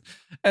hit."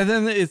 And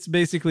then it's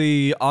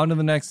basically on to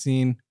the next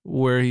scene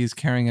where he's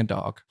carrying a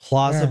dog.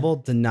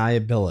 Plausible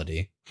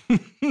deniability.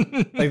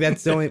 Like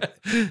that's the only,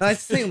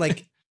 that's the thing.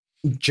 Like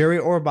Jerry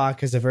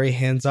Orbach has a very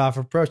hands-off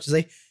approach. He's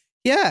like,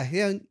 yeah,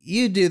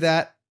 you do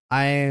that.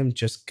 I am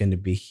just going to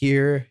be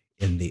here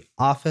in the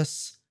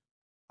office.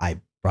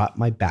 I brought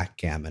my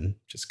backgammon.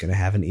 Just going to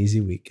have an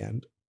easy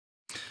weekend.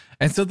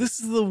 And so this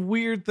is the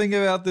weird thing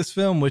about this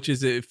film, which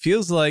is it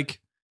feels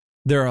like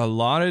there are a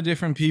lot of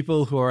different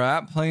people who are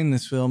at play in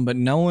this film, but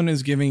no one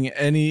is given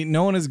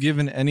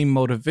any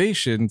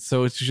motivation.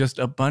 So it's just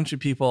a bunch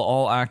of people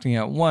all acting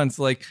at once.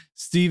 Like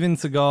Steven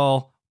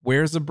Seagal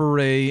wears a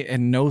beret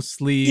and no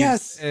sleeves.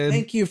 Yes,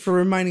 thank you for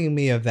reminding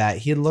me of that.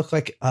 He looked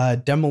like a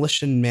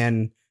Demolition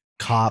Man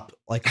cop,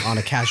 like on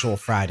a casual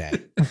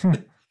Friday.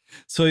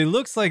 So he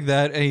looks like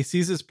that, and he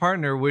sees his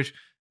partner, which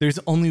there's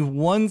only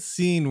one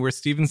scene where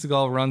Steven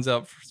Seagal runs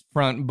out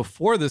front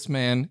before this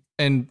man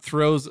and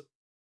throws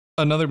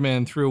another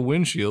man through a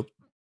windshield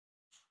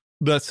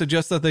that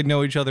suggests that they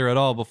know each other at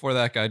all before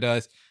that guy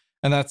dies.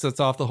 And that sets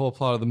off the whole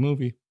plot of the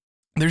movie.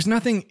 There's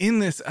nothing in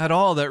this at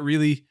all that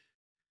really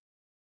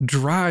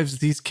drives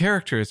these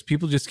characters.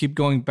 People just keep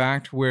going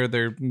back to where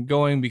they're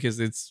going because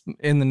it's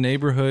in the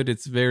neighborhood.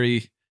 It's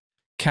very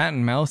cat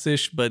and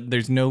mouse-ish, but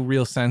there's no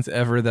real sense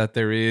ever that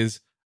there is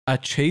a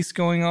chase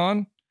going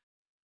on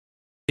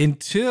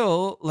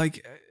until,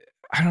 like,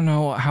 I don't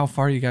know how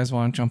far you guys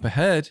want to jump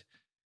ahead,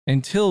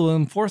 until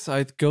William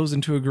Forsythe goes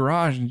into a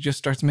garage and just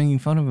starts making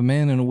fun of a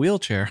man in a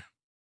wheelchair.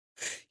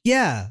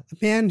 Yeah, a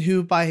man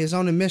who, by his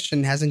own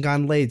admission, hasn't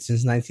gone laid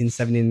since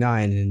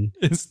 1979. And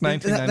it's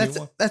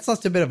 1991. That's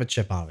left a bit of a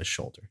chip on his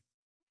shoulder.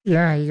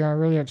 Yeah, he got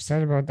really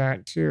upset about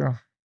that, too.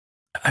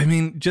 I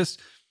mean, just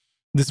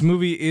this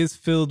movie is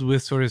filled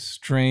with sort of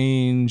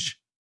strange,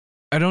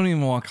 I don't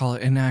even want to call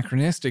it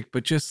anachronistic,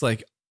 but just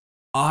like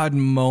odd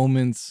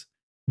moments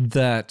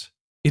that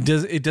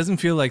it doesn't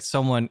feel like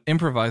someone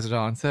improvised it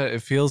on set.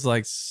 It feels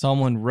like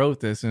someone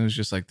wrote this and was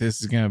just like, this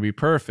is going to be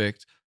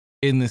perfect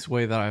in this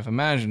way that I've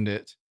imagined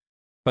it.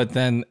 But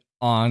then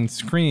on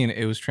screen,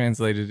 it was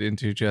translated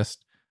into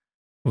just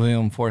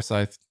William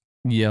Forsythe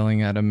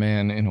yelling at a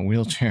man in a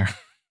wheelchair.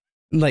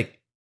 Like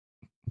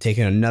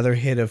taking another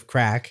hit of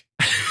crack.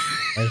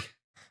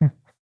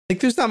 Like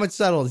there's not much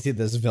subtlety to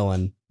this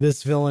villain.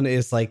 This villain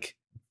is like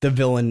the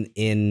villain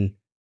in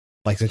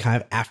like some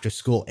kind of after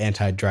school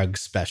anti-drug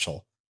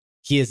special.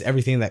 He is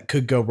everything that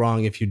could go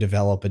wrong if you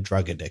develop a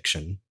drug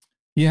addiction.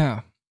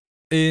 Yeah.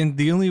 And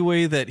the only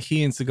way that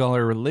he and Seagal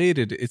are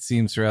related, it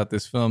seems, throughout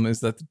this film is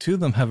that the two of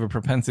them have a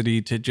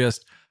propensity to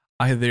just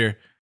either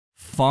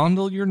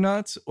fondle your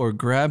nuts or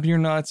grab your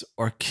nuts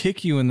or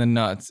kick you in the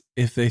nuts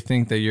if they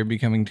think that you're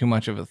becoming too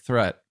much of a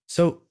threat.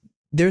 So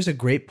there's a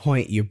great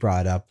point you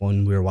brought up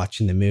when we were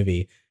watching the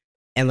movie.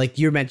 And like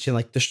you mentioned,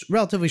 like the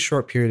relatively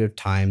short period of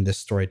time this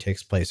story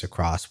takes place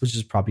across, which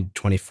is probably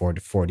 24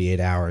 to 48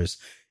 hours.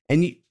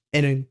 And you,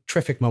 in a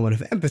terrific moment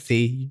of empathy,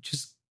 you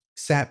just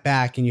sat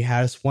back and you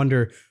had us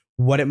wonder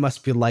what it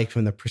must be like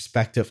from the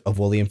perspective of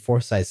William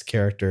Forsythe's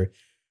character,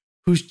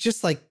 who's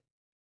just like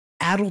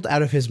addled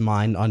out of his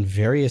mind on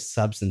various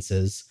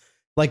substances,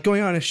 like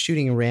going on a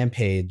shooting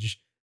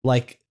rampage.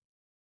 Like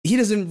he probably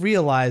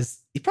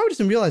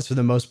doesn't realize for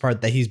the most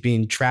part that he's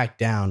being tracked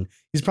down.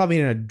 He's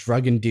probably in a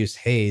drug-induced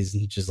haze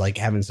and just like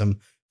having some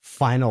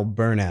final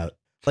burnout.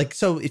 Like,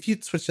 so if you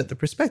switch up the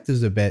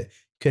perspectives a bit,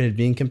 could it have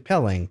been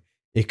compelling?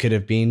 It could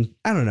have been,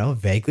 I don't know,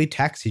 vaguely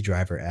Taxi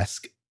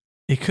Driver-esque.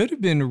 It could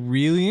have been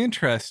really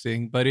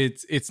interesting, but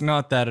it's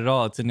not that at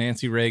all. It's a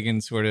Nancy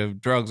Reagan sort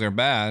of drugs are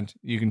bad.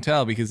 You can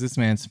tell because this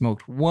man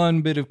smoked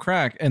one bit of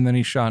crack and then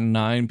he shot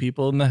 9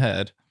 people in the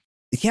head.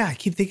 Yeah, I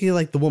keep thinking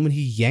like the woman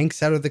he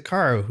yanks out of the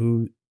car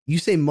who, you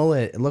say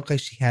mullet, it looked like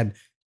she had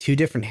 2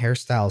 different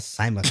hairstyles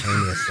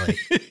simultaneously.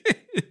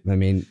 I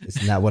mean,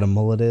 isn't that what a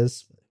mullet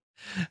is?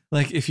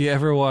 Like if you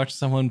ever watch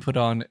someone put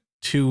on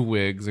 2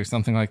 wigs or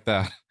something like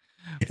that.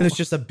 And there's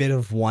just a bit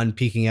of one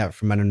peeking out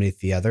from underneath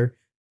the other.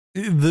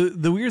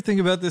 The weird thing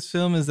about this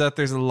film is that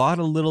there's a lot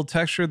of little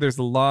texture. There's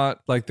a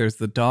lot, like there's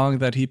the dog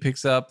that he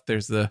picks up.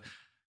 There's the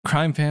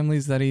crime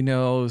families that he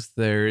knows.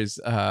 There's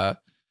the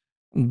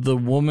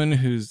woman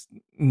whose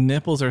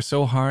nipples are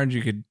so hard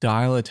you could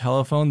dial a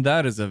telephone.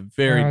 That is a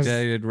very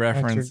dated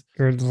reference. That's a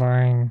good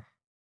line.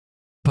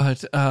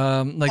 But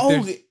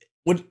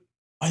what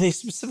are they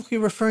specifically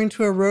referring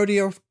to? A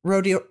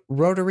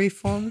rotary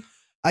phone?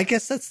 I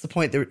guess that's the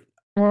point.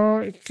 Well,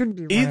 it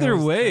could be either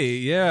way,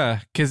 yeah.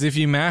 Because if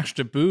you mashed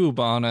a boob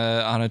on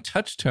a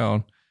touch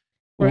tone,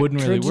 it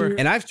wouldn't really work.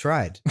 And I've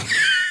tried.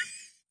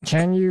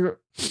 Can you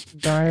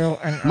dial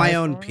an my iPhone?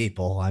 own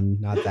people?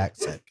 I'm not that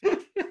sick.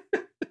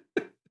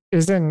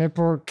 Is a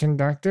nipple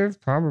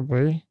conductive?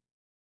 Probably.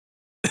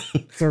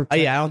 So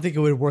yeah, I don't think it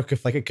would work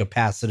with like a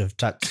capacitive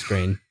touch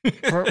screen.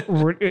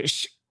 would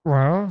it?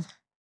 Well,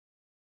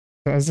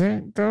 does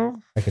it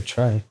though? I could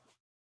try.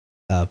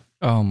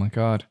 Oh my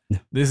God.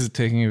 This is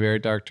taking a very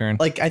dark turn.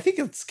 Like, I think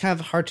it's kind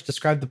of hard to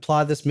describe the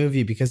plot of this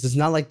movie because it's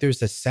not like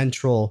there's a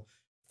central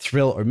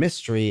thrill or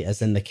mystery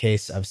as in the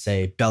case of,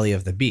 say, Belly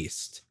of the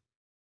Beast.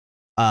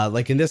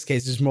 Like in this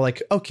case, it's more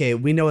like, okay,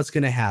 we know what's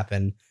going to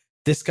happen.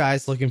 This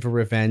guy's looking for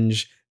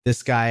revenge.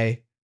 This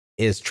guy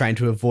is trying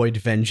to avoid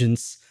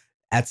vengeance.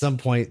 At some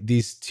point,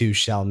 these two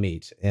shall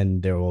meet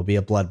and there will be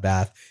a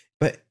bloodbath.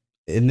 But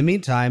in the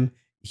meantime,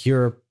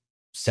 here are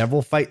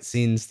several fight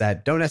scenes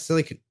that don't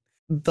necessarily...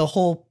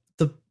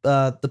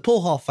 The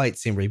pool hall fight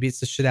scene where he beats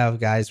the shit out of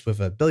guys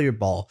with a billiard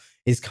ball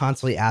is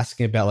constantly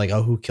asking about like,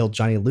 oh, who killed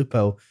Johnny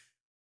Lupo?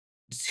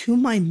 To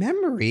my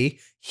memory,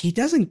 he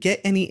doesn't get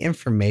any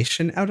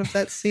information out of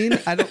that scene,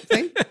 I don't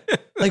think.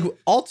 Like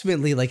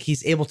ultimately, like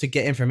he's able to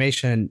get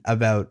information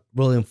about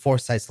William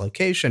Forsythe's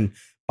location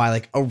by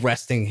like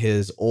arresting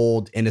his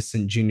old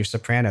innocent junior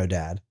soprano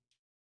dad.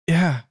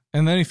 Yeah.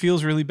 And then he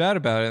feels really bad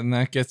about it. And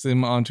that gets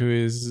him onto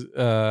his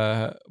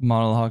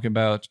monologue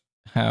about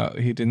how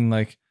he didn't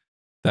like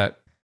that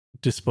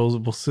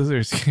disposable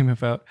scissors came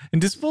about.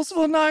 And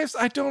disposable knives,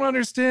 I don't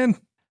understand.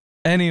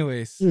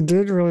 Anyways. You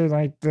did really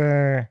like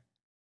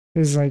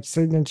his like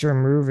signature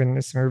move in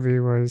this movie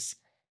was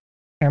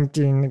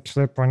emptying the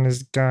clip on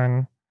his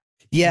gun.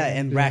 Yeah,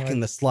 and racking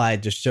the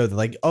slide to show that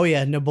like, oh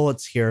yeah, no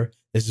bullets here.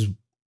 This is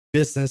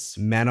business,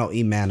 mano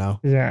y mano.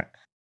 Yeah.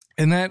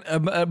 And that,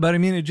 but I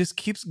mean, it just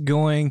keeps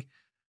going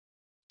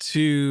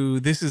to,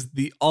 this is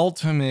the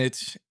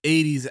ultimate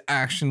 80s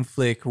action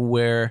flick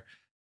where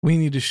we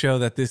need to show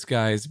that this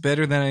guy is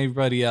better than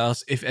anybody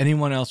else. If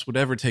anyone else would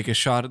ever take a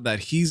shot at that,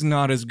 he's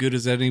not as good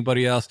as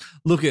anybody else.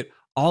 Look at,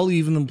 I'll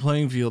even the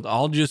playing field.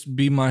 I'll just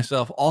be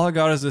myself. All I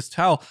got is this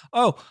towel.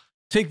 Oh,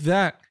 take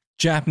that,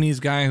 Japanese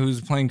guy who's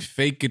playing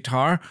fake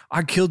guitar.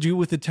 I killed you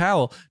with a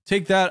towel.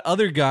 Take that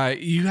other guy.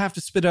 You have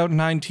to spit out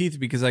 9 teeth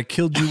because I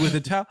killed you with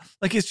a towel.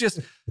 Like, it's just,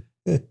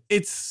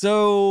 it's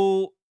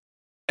so...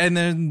 And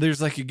then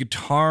there's like a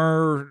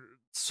guitar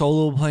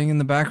solo playing in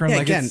the background. Yeah,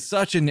 Like, again, it's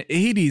such an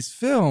 80s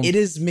film. It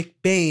is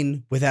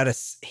McBain without a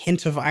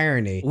hint of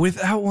irony.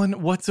 Without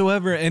one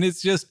whatsoever. And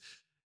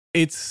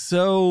it's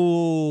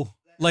so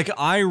like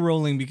eye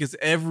rolling because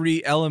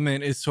every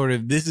element is sort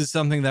of, this is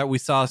something that we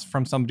saw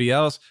from somebody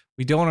else.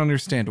 We don't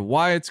understand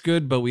why it's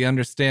good, but we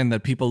understand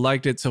that people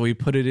liked it, so we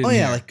put it in. Oh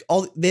yeah, here.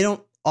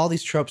 like all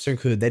these tropes are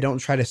included. They don't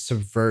try to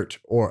subvert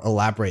or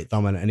elaborate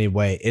them in any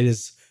way. It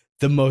is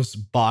the most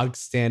bog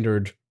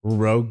standard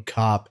rogue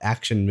cop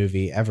action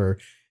movie ever.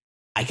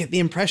 I get the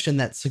impression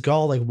that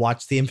Seagal like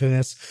watched the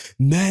infamous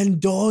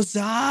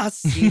Mendoza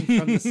scene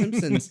from The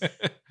Simpsons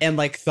and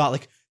like thought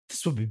like,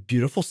 this would be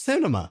beautiful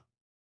cinema.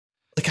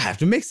 Like, I have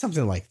to make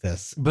something like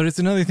this. But it's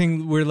another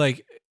thing where,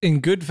 like, in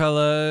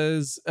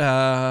Goodfellas,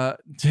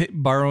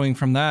 borrowing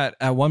from that,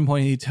 at one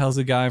point he tells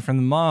a guy from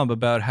the mob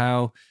about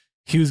how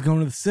he was going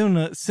to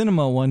the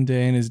cinema one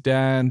day and his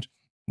dad,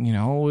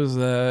 was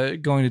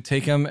going to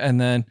take him. And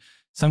then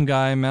some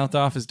guy mouthed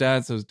off his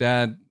dad. So his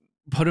dad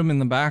put him in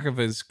the back of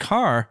his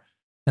car.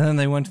 And then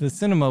they went to the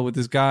cinema with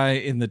this guy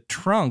in the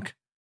trunk.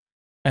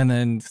 And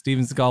then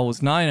Steven Seagal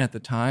was 9 at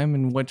the time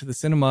and went to the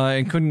cinema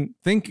and couldn't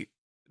think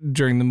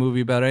during the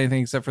movie about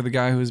anything except for the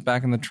guy who was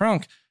back in the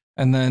trunk.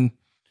 And then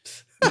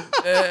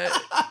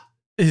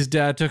his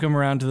dad took him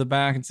around to the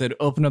back and said,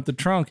 open up the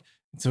trunk.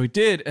 And so he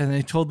did. And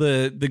they told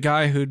the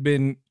guy who'd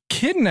been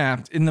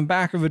kidnapped in the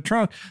back of a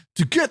trunk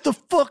to get the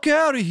fuck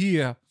out of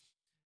here.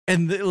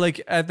 And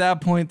at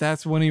that point,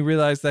 that's when he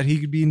realized that he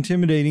could be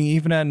intimidating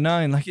even at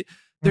 9. Like,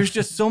 there's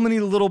just so many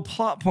little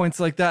plot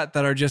points like that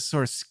are just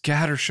sort of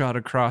scattershot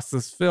across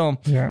this film.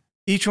 Yeah.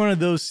 Each one of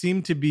those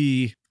seemed to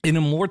be, in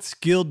a more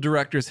skilled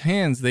director's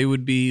hands, they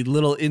would be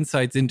little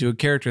insights into a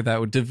character that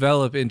would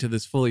develop into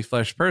this fully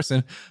fleshed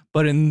person.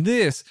 But in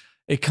this,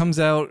 it comes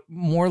out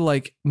more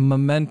like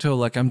Memento,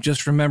 like I'm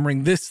just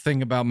remembering this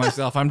thing about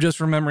myself. I'm just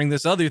remembering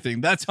this other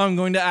thing. That's how I'm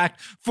going to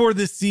act for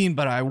this scene,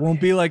 but I won't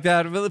be like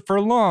that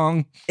for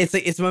long. It's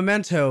like, it's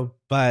Memento,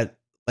 but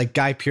like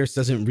Guy Pearce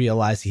doesn't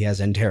realize he has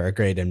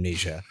anterograde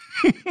amnesia.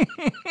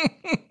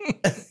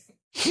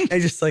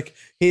 And just like,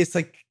 he's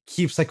like,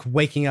 keeps like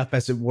waking up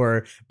as it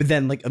were, but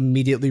then like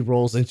immediately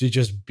rolls into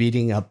just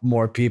beating up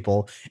more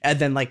people. And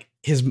then like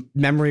his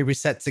memory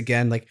resets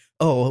again. Like,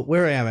 oh,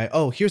 where am I?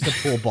 Oh, here's the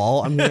pool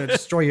ball. I'm going to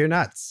destroy your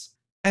nuts.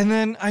 And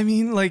then, I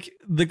mean, like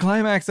the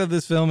climax of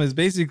this film is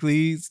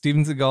basically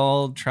Steven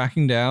Seagal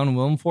tracking down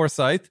William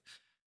Forsythe,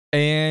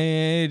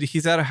 and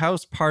he's at a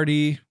house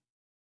party,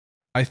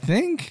 I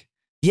think.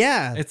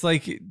 Yeah. It's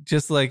like,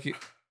 just like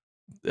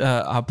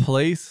a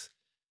place.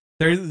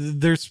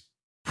 There's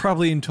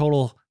probably in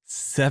total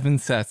 7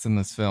 sets in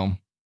this film.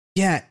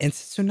 Yeah, and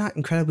since they're not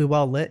incredibly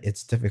well lit,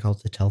 it's difficult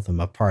to tell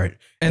them apart.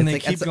 And it's they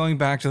like, keep going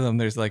back to them.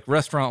 There's like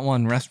restaurant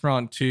 1,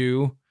 restaurant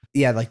 2.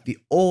 Yeah, like the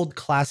old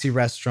classy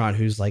restaurant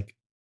who's like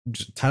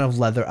just a ton of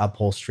leather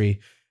upholstery.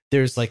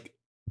 There's like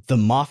the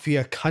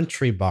Mafia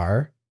Country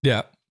Bar.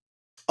 Yeah.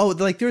 Oh,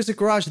 like there's a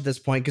garage at this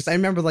point, because I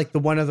remember like the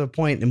one other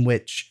point in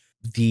which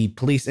the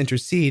police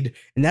intercede,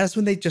 and that's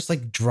when they just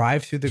like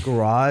drive through the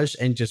garage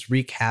and just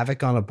wreak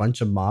havoc on a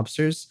bunch of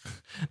mobsters.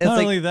 It's Not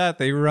like, only that,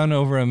 they run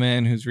over a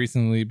man who's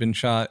recently been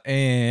shot,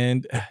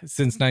 and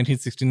since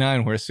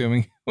 1969, we're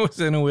assuming was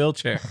in a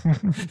wheelchair.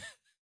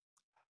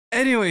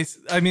 Anyways,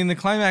 I mean, the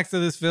climax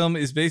of this film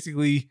is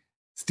basically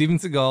Steven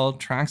Seagal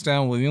tracks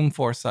down William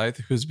Forsythe,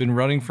 who's been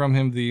running from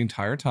him the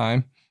entire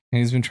time, and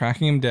he's been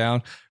tracking him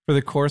down for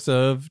the course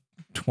of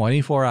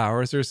 24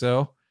 hours or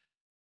so.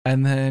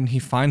 And then he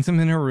finds him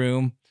in a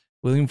room.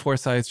 William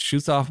Forsythe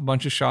shoots off a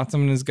bunch of shots at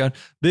him in his gun.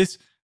 This,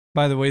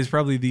 by the way, is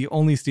probably the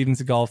only Steven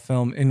Seagal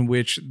film in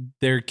which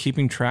they're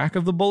keeping track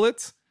of the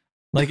bullets.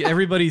 Like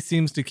everybody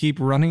seems to keep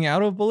running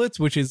out of bullets,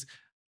 which is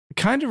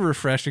kind of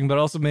refreshing, but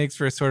also makes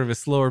for a sort of a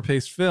slower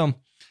paced film.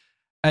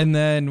 And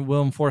then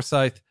William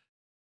Forsythe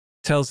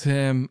tells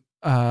him,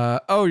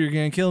 oh, you're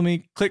going to kill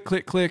me. Click,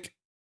 click, click.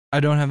 I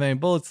don't have any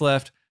bullets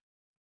left.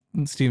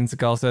 And Steven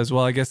Seagal says,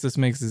 well, I guess this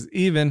makes us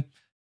even.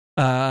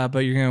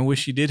 But you're going to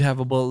wish you did have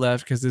a bullet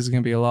left because this is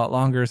going to be a lot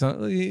longer. So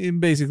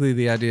basically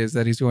the idea is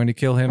that he's going to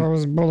kill him.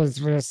 Those bullets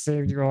would have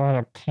saved you a lot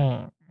of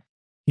pain.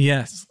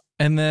 Yes.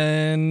 And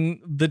then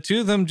the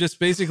two of them just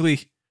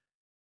basically,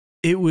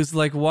 it was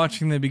like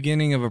watching the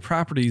beginning of a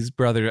Properties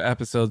Brother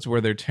episodes where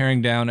they're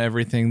tearing down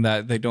everything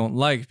that they don't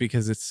like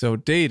because it's so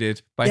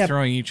dated by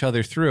throwing each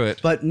other through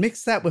it. but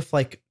mix that with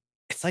like,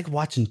 it's like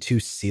watching 2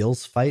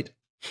 seals fight.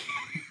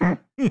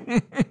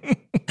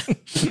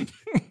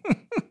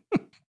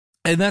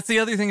 And that's the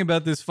other thing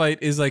about this fight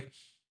is like,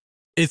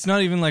 it's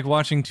not even like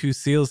watching 2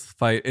 seals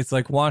fight. It's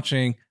like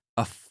watching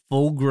a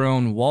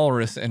full-grown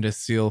walrus and a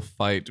seal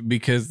fight,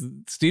 because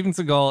Steven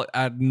Seagal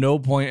at no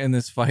point in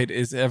this fight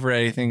is ever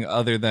anything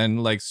other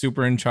than like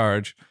super in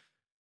charge.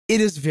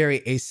 It is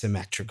very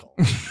asymmetrical.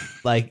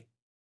 Like,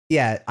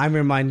 yeah, I'm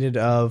reminded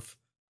of,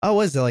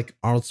 what is it, like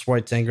Arnold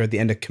Schwarzenegger at the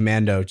end of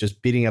Commando,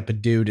 just beating up a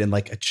dude in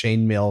like a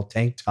chainmail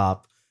tank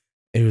top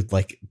who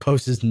like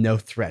poses no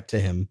threat to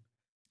him.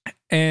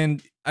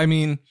 And I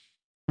mean,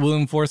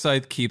 William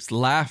Forsythe keeps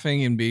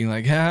laughing and being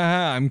like,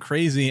 I'm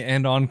crazy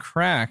and on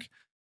crack.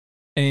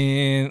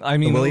 And I The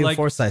mean, William like,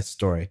 Forsythe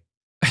story.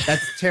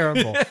 That's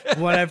terrible.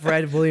 What I've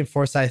read, William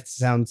Forsythe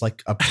sounds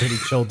like a pretty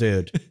chill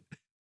dude.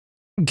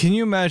 can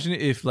you imagine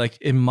if, like,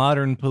 in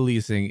modern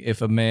policing,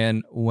 if a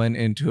man went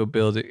into a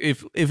building,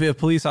 if a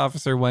police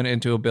officer went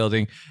into a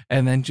building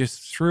and then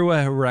just threw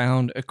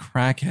around a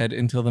crackhead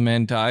until the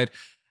man died,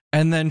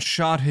 and then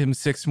shot him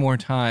 6 more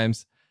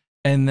times,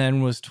 and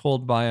then was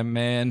told by a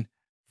man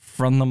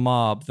from the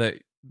mob that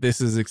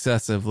this is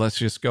excessive, let's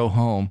just go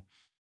home.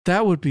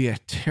 That would be a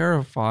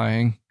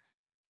terrifying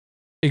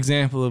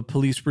example of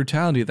police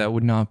brutality that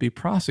would not be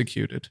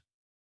prosecuted.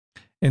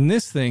 In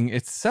this thing,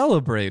 it's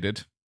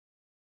celebrated.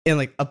 In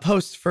like a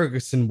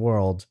post-Ferguson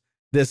world,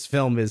 this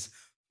film is,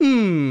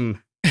 We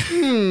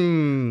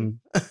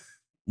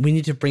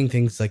need to bring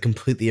things like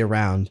completely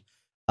around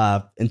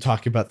and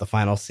talk about the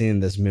final scene in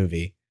this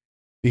movie,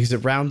 because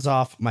it rounds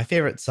off my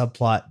favorite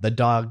subplot, the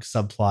dog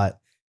subplot,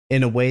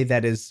 in a way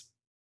that is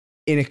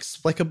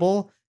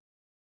inexplicable.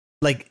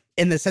 Like,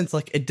 in the sense,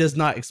 like, it does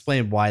not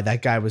explain why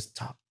that guy was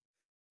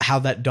how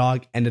that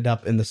dog ended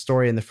up in the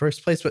story in the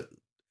first place. But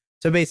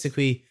so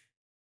basically,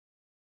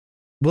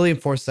 William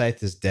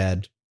Forsythe is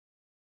dead.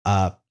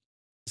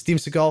 Steven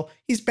Seagal,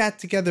 he's back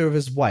together with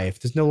his wife.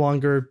 There's no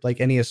longer like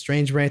any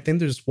estrangement or anything.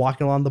 They're just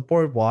walking along the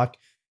boardwalk,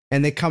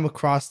 and they come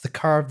across the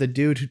car of the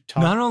dude who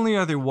talked. Not only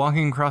are they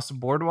walking across the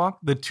boardwalk,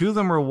 the two of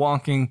them are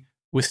walking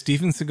with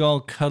Steven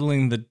Seagal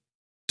cuddling the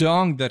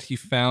dog that he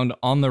found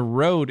on the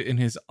road in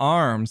his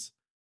arms.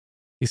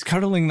 He's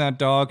cuddling that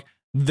dog.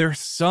 Their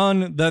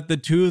son that the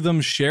two of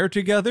them share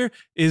together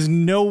is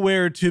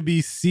nowhere to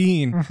be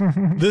seen.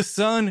 The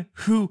son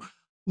who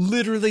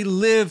literally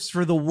lives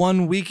for the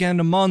 1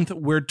 weekend a month,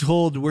 we're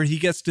told, where he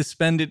gets to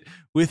spend it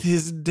with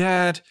his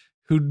dad,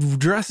 who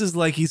dresses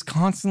like he's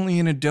constantly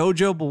in a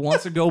dojo but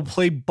wants to go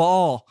play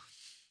ball.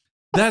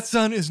 That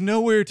son is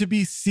nowhere to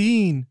be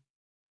seen.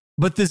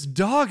 But this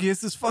dog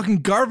is, this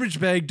fucking garbage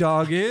bag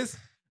dog is,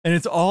 and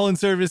it's all in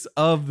service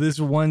of this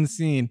one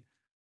scene.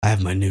 I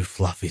have my new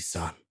fluffy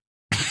son.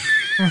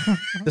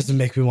 Doesn't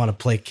make me want to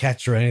play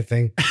catch or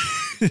anything.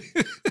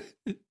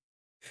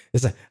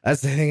 It's like,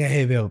 that's the thing I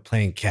hate about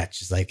playing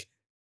catch. Is like,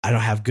 I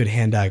don't have good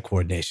hand-eye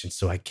coordination,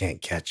 so I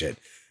can't catch it.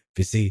 If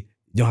you see,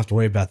 you don't have to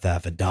worry about that.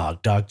 If a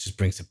dog just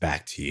brings it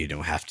back to you. You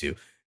don't have to,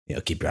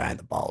 keep your eye on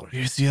the ball.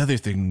 Here's the other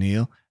thing,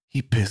 Neil.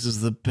 He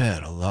pisses the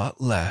bed a lot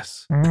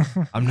less.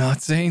 I'm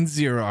not saying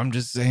zero. I'm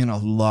just saying a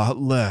lot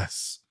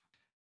less.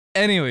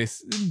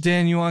 Anyways,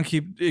 Dan, you want to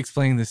keep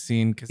explaining this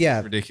scene because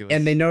it's ridiculous.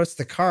 And they notice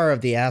the car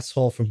of the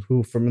asshole from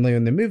earlier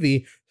in the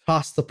movie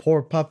tossed the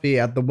poor puppy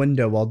out the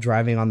window while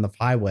driving on the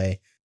highway.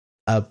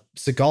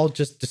 Seagal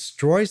just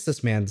destroys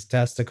this man's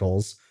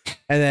testicles,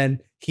 and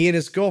then he and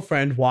his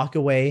girlfriend walk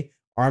away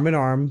arm in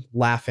arm,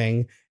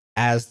 laughing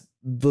as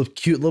the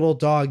cute little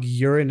dog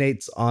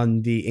urinates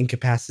on the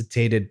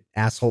incapacitated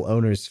asshole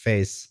owner's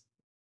face.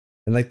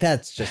 And like,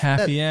 that's just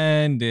happy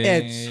ending.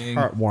 It's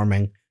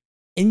heartwarming.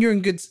 And you're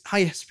in good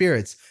high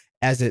spirits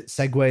as it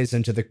segues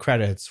into the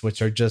credits,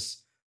 which are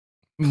just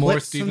more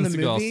Steven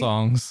Seagal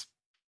songs.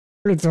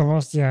 It's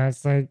almost,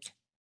 it's like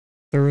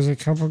there was a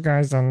couple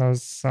guys on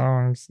those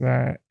songs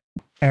that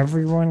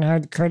everyone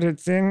had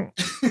credits in.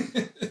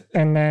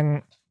 And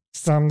then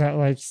some that,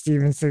 like,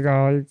 Steven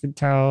Seagal, you could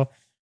tell,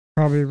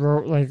 probably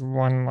wrote like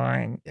one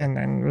line and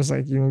then was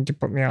like, you need to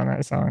put me on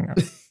that song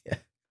now. Yeah.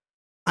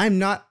 I'm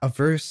not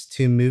averse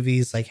to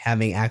movies like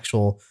having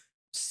actual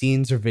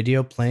scenes or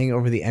video playing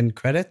over the end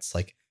credits.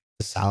 Like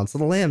The Silence of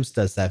the Lambs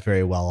does that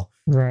very well.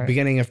 Right. The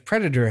beginning of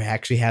Predator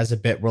actually has a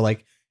bit where,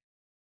 like,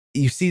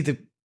 you see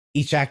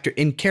each actor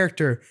in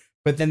character,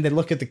 but then they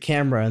look at the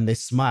camera and they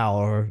smile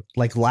or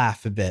like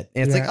laugh a bit.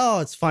 And it's like, oh,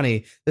 it's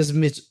funny.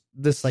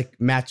 This like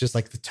matches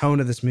like the tone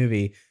of this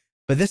movie.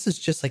 But this is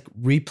just like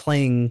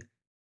replaying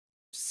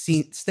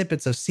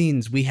snippets of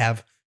scenes we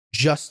have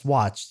just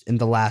watched in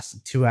the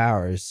last 2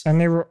 hours.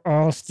 And they were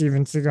all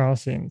Steven Seagal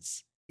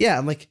scenes. Yeah,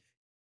 I'm like,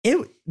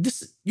 you're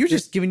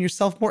just giving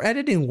yourself more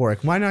editing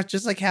work. Why not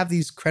just like have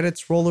these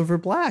credits roll over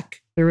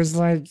black? It was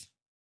like,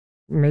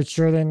 make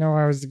sure they know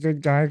I was a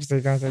good guy because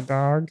they got the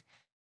dog.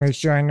 Make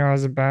sure I know I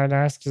was a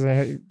badass because I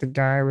hit the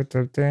guy with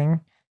the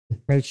thing.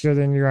 Make sure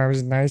they knew I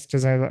was nice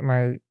because I let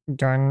my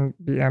gun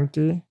be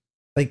empty.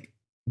 Like,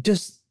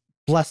 just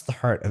bless the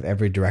heart of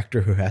every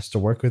director who has to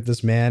work with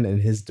this man and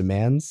his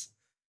demands.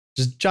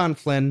 Just John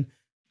Flynn,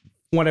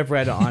 what I've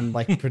read on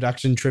like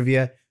production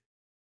trivia,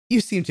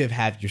 you seem to have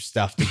had your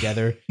stuff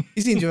together.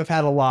 You seem to have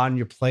had a lot on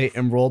your plate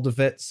and rolled with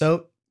it.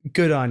 So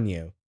good on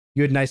you.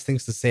 You had nice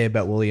things to say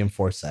about William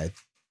Forsythe.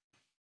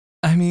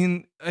 I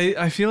mean,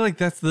 I feel like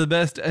that's the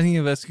best any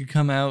of us could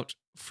come out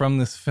from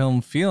this film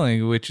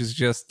feeling, which is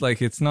just like,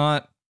 there's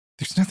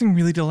nothing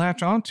really to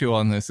latch onto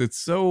on this. It's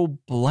so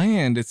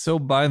bland. It's so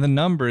by the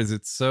numbers.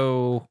 It's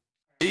so,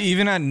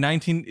 even in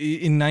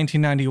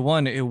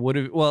 1991, it would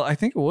have, well, I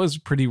think it was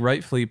pretty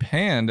rightfully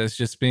panned as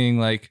just being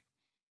like,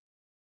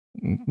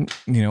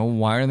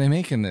 why are they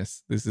making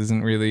this? This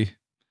isn't really,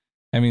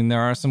 I mean,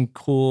 there are some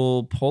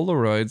cool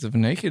Polaroids of a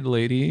naked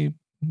lady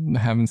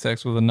having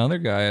sex with another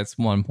guy at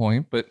one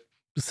point, but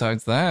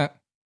besides that,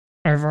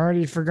 I've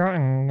already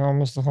forgotten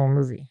almost the whole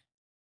movie.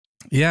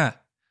 Yeah.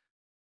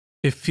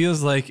 It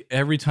feels like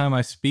every time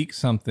I speak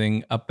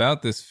something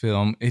about this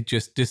film, it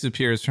just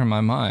disappears from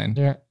my mind.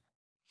 Yeah.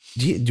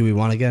 Do we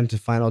want to get into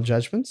final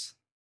judgments?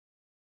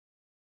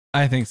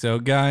 I think so.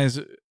 Guys,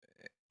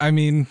 I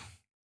mean,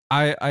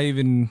 I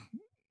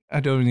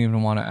don't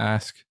even want to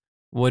ask,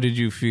 what did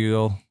you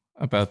feel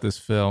about this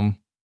film?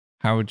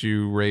 How would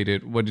you rate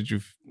it? What did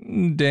you,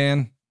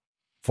 Dan?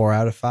 4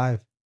 out of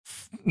 5.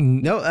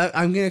 No,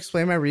 I'm going to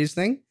explain my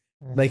reasoning.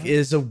 Like, it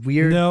is a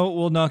weird. No,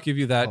 we'll not give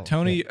you that. Oh,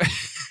 Tony,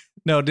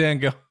 no, Dan,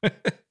 go.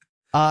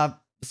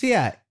 So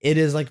yeah, it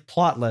is like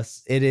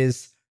plotless. It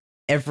is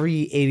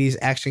every 80s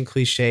action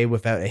cliche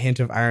without a hint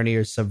of irony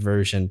or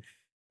subversion.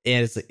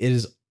 And it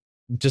is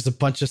just a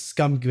bunch of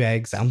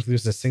scumbags. I don't think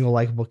there's a single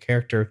likable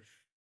character.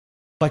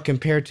 But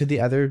compared to the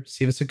other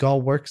Steven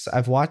Seagal works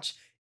I've watched,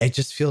 it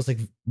just feels like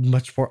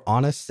much more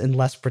honest and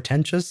less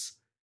pretentious.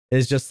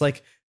 It's just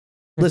like,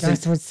 But listen,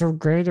 that's what's so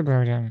great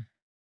about him.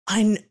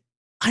 I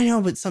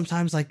know, but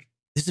sometimes like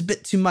there's a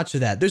bit too much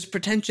of that. There's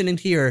pretension in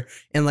here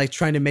and like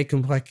trying to make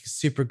him like a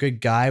super good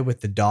guy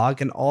with the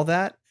dog and all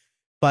that.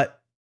 But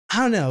I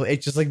don't know.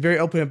 It's just like very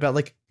open about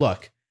like,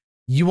 look,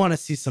 you want to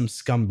see some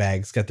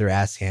scumbags get their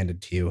ass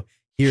handed to you.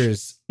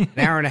 Here's an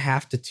hour and a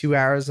half to 2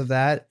 hours of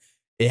that.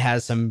 It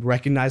has some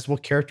recognizable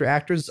character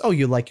actors. Oh,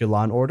 you like your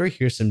Law and Order?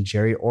 Here's some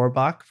Jerry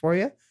Orbach for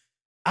you.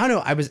 I don't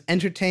know. I was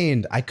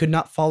entertained. I could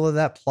not follow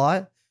that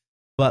plot,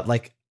 but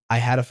like I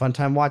had a fun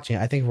time watching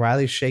it. I think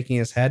Riley's shaking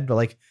his head, but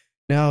like,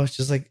 no, it's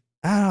just like,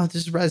 I don't know. It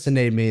just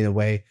resonated me in a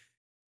way.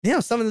 You know,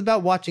 something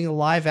about watching a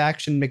live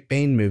action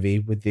McBain movie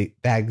with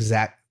that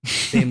exact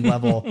same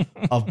level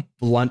of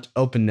blunt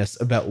openness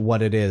about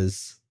what it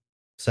is.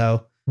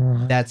 So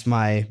that's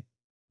my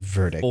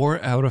verdict.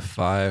 4 out of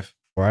 5.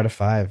 4 out of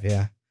 5.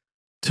 Yeah.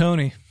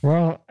 Tony.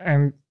 Well,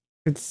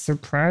 it's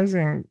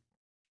surprising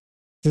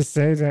to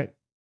say that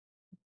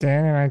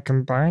Dan and I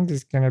combined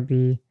is going to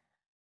be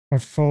a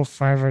full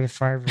 5 out of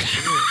 5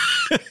 review.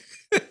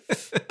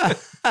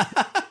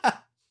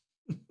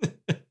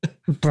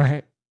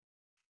 But,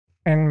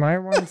 and my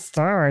 1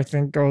 star, I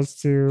think, goes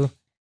to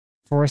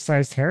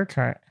Forsyth's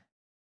haircut.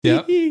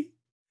 Yep.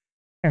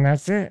 And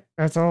that's it.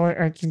 That's all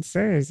I can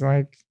say is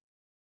like,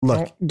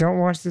 Look, don't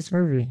watch this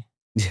movie.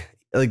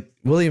 like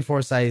William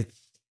Forsythe,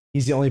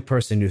 he's the only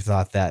person who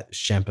thought that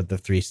Shemp of the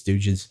Three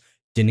Stooges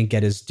didn't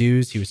get his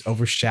dues. He was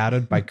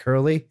overshadowed by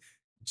Curly.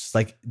 Just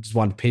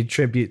wanted to pay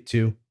tribute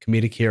to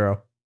comedic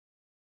hero.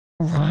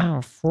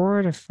 Wow, 4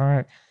 out of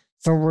 5.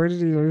 So where did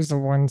he lose the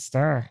 1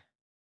 star?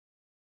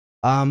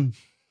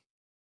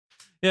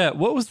 Yeah,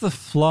 what was the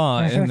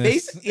flaw in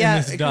this, in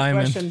this good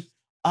diamond? question.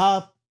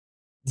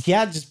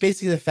 Yeah, just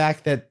basically the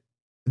fact that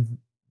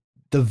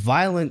the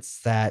violence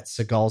that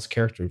Seagal's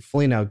character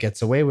Felino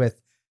gets away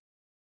with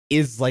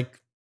is like,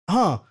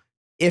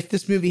 if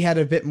this movie had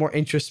a bit more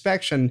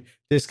introspection,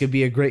 this could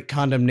be a great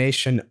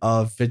condemnation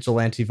of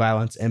vigilante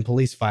violence and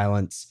police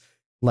violence,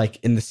 like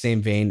in the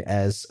same vein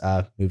as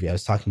movie I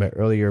was talking about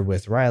earlier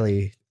with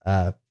Riley,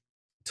 To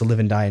Live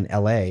and Die in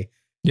L.A.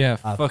 Yeah,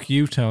 fuck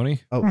you, Tony.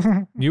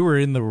 Oh, You were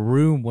in the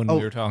room when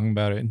we were talking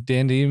about it.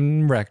 Dan didn't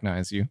even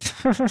recognize you.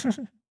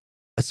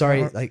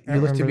 sorry, I like you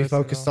looked to be remember this at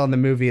focused all. on the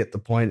movie at the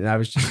point, and I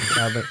was just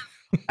but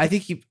I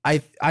think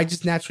I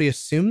just naturally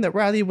assumed that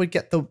Riley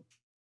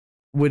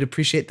would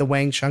appreciate the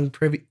Wang Chung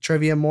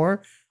trivia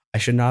more. I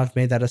should not have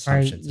made that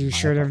assumption. You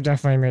should have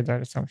definitely made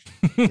that assumption.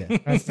 Yeah.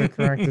 That's the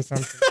correct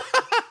assumption.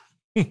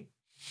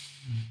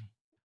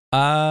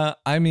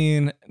 I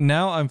mean,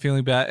 now I'm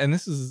feeling bad, and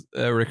this is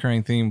a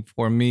recurring theme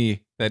for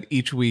me that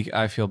each week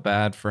I feel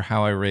bad for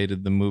how I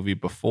rated the movie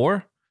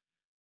before.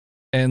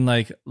 And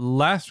like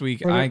last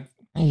week,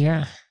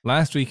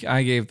 last week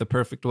I gave The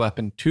Perfect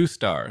Weapon 2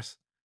 stars.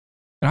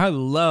 And I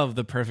love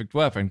The Perfect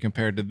Weapon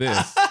compared to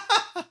this.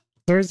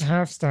 There's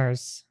half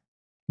stars.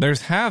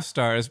 There's half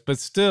stars, but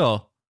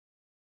still.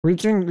 We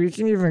can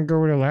even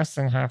go to less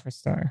than half a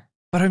star.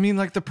 But I mean,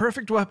 like The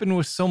Perfect Weapon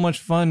was so much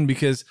fun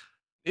because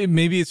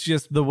maybe it's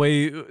just the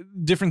way,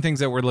 different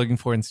things that we're looking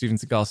for in Steven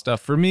Seagal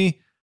stuff. For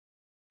me,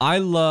 I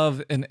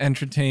love an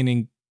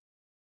entertaining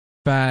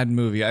bad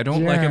movie. I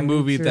don't like a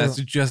movie that's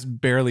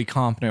just barely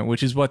competent,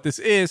 which is what this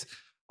is.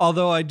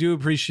 Although I do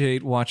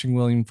appreciate watching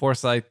William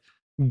Forsythe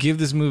give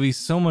this movie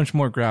so much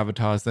more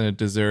gravitas than it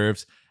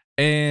deserves.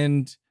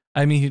 And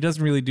I mean, he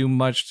doesn't really do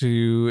much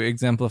to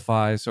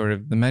exemplify sort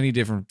of the many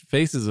different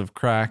faces of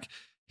crack.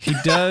 He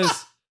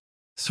does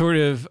sort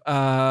of,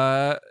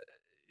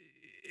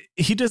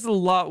 he does a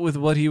lot with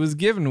what he was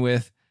given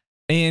with,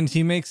 and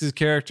he makes his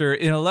character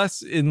in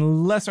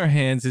lesser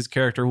hands. His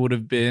character would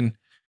have been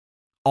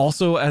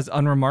also as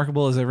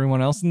unremarkable as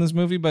everyone else in this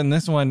movie, but in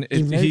this one,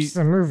 he makes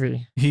the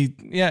movie.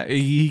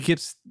 He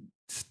keeps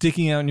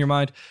sticking out in your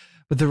mind.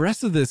 But the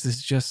rest of this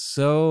is just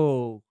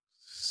so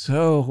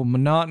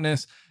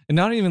monotonous, and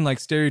not even like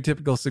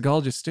stereotypical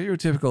Seagal, just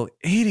stereotypical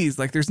 80s.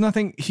 Like there's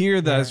nothing here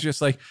that is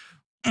just like,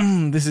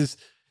 this is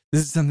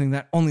something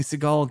that only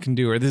Seagal can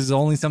do, or this is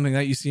only something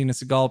that you see in a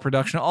Seagal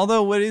production.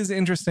 Although what is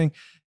interesting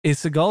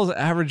Seagal's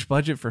average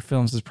budget for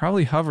films has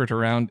probably hovered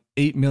around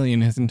 8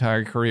 million his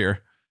entire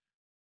career.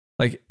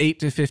 Like 8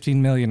 to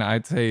 15 million,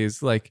 I'd say,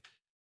 is like,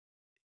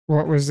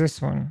 What was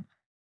this one?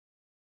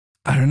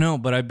 I don't know,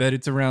 but I bet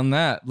it's around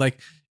that. Like,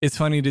 it's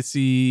funny to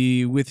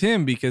see with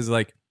him because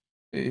like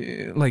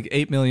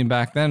 8 million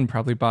back then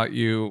probably bought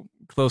you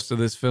close to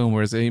this film,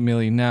 whereas 8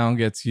 million now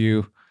gets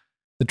you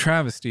the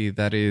travesty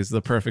that is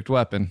The Perfect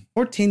Weapon.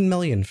 14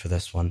 million for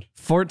this one.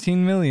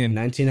 14 million.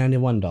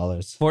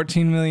 $1991.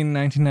 14 million in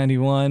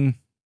 1991.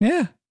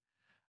 Yeah.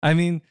 I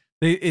mean,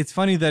 it's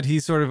funny that he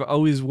sort of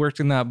always worked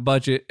in that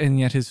budget, and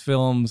yet his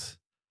films,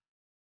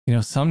 you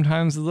know,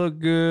 sometimes look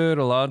good,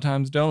 a lot of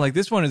times don't. Like,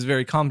 this one is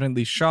very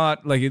competently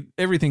shot. Like,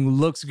 everything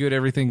looks good,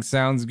 everything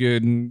sounds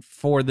good, and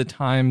for the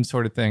time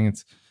sort of thing.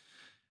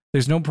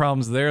 There's no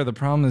problems there. The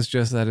problem is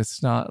just that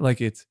it's not like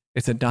it's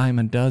a dime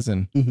a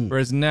dozen. Mhm.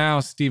 Whereas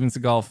now Steven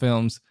Seagal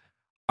films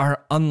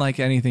are unlike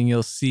anything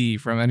you'll see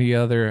from any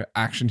other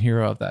action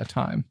hero of that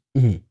time.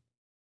 Mhm.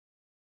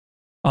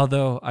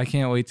 Although I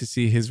can't wait to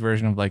see his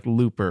version of like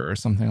Looper or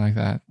something like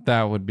that.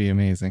 That would be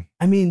amazing.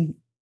 I mean,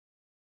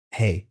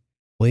 hey,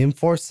 William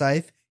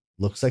Forsythe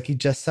looks like he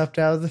just stepped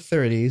out of the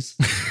 30s.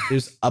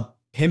 There's a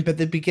pimp at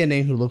the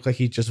beginning who looked like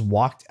he just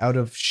walked out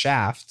of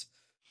Shaft.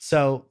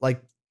 So,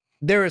 like,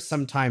 there is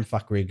some time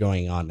fuckery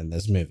going on in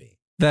this movie.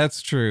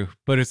 That's true,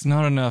 but it's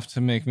not enough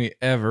to make me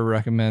ever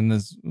recommend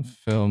this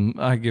film.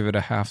 I give it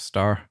a half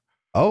star.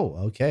 Oh,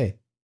 okay.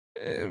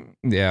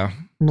 Yeah.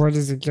 What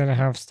does it get a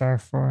half star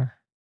for?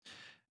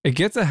 It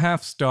gets a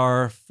half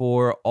star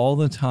for all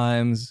the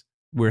times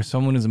where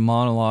someone is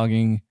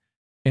monologuing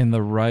and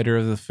the writer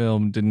of the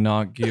film did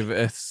not give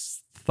a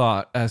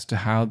thought as to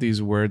how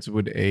these words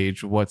would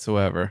age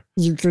whatsoever.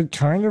 You could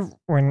kind of,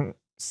 when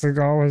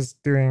Seagal was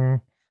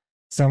doing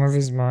some of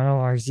his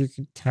monologues, you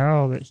could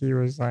tell that he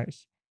was like,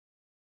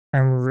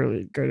 I'm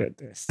really good at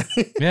this.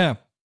 Yeah.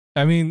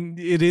 I mean,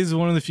 it is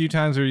one of the few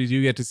times where you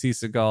do get to see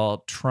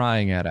Seagal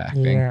trying at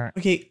acting. Yeah.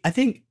 Okay, I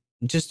think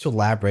just to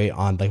elaborate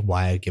on like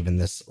why I've given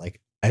this like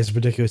as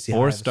ridiculously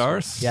 4 high.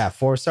 stars? Yeah,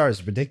 4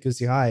 stars,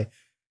 ridiculously high.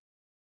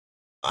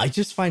 I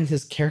just find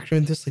his character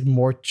in this like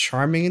more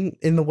charming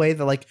in the way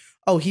that like,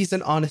 oh, he's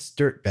an honest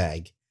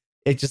dirtbag.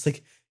 It's just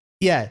like,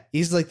 yeah,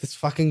 he's like this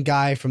fucking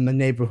guy from the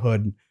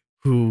neighborhood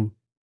who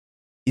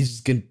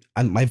is good.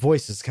 My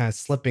voice is kind of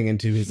slipping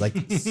into his like,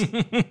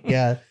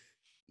 yeah,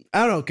 I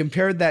don't know.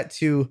 Compared that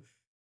to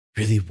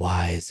really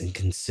wise and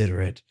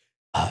considerate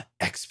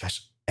ex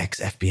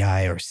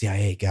FBI or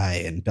CIA guy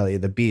in Belly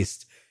of the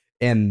Beast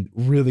and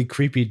really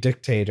creepy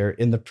dictator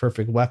in The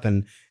Perfect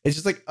Weapon. It's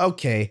just like,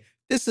 okay,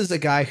 this is a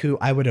guy who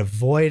I would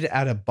avoid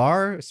at a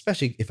bar,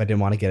 especially if I didn't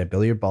want to get a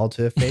billiard ball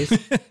to the face.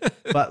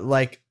 But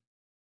like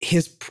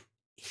his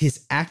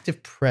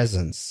active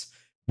presence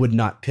would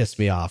not piss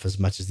me off as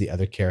much as the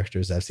other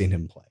characters I've seen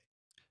him play.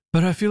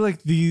 But I feel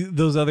like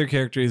those other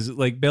characters,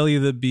 like Belly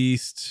of the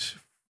Beast,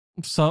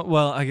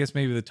 well, I guess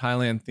maybe the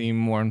Thailand theme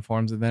more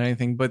informs it than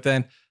anything. But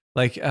then,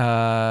 like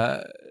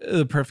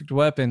The Perfect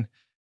Weapon,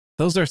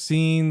 those are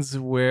scenes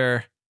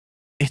where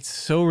it's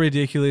so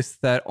ridiculous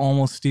that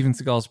almost Steven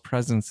Seagal's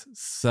presence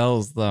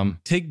sells them.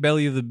 Take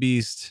Belly of the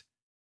Beast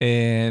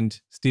and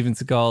Steven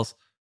Seagal's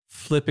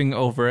flipping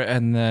over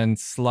and then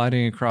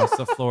sliding across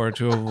the floor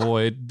to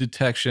avoid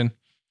detection.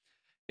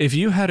 If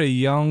you had a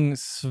young,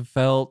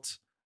 svelte,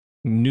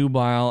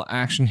 nubile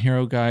action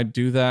hero guy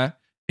do that,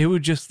 it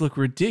would just look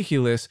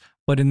ridiculous.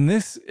 But in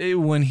this,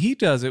 when he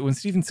does it, when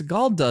Steven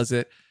Seagal does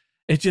it,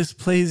 it just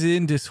plays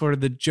into sort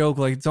of the joke,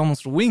 like it's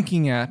almost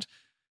winking at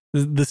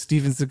the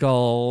Steven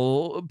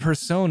Seagal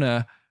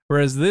persona.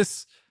 Whereas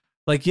this,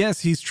 like,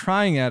 yes, he's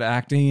trying at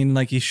acting and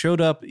like he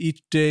showed up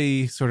each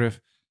day sort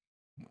of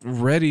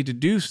ready to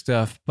do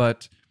stuff,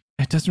 but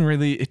it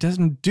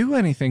doesn't do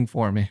anything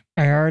for me.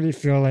 I already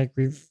feel like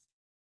we've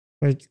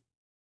like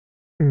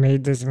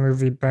made this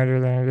movie better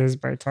than it is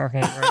by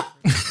talking about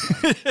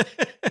it.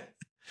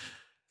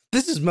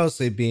 This is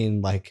mostly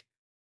being like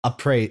a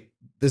praise.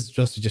 This is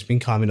mostly just being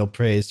communal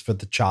praise for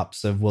the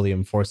chops of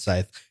William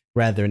Forsythe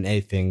rather than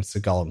anything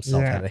Seagal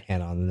himself had a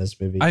hand on in this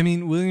movie. I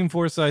mean, William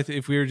Forsythe,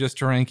 if we were just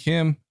to rank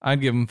him, I'd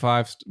give him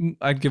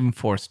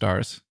 4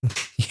 stars.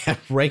 Yeah,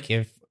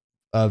 ranking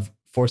of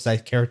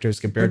Forsythe characters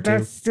compared But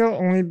that's still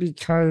only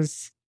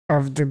because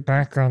of the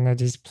background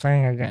that he's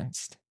playing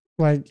against.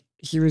 Like,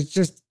 he was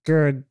just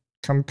good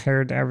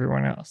compared to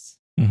everyone else.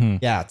 Mm-hmm.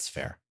 Yeah, it's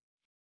fair.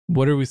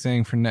 What are we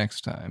saying for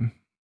next time?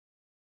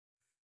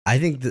 I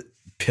think the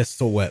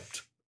Pistol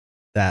Whipped,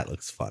 that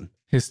looks fun.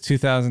 His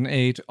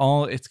 2008,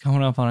 it's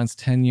coming up on its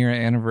 10-year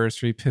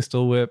anniversary,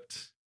 Pistol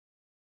Whipped.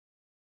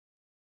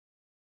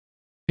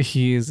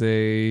 He is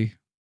I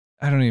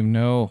don't even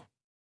know.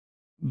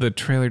 The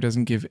trailer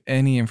doesn't give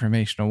any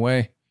information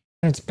away.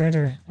 It's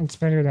better. It's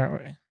better that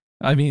way.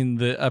 I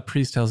mean, a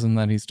priest tells him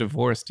that he's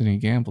divorced and he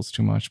gambles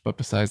too much, but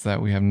besides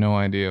that, we have no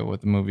idea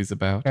what the movie's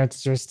about.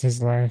 That's just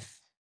his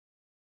life.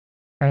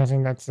 I don't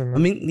think that's the movie. I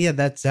mean, yeah,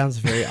 that sounds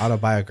very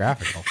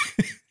autobiographical.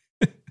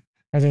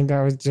 I think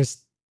that was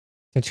just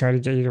to try to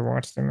get you to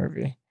watch the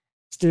movie.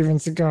 Steven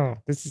Seagal.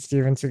 This is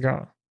Steven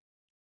Seagal.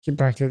 Get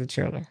back to the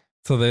trailer.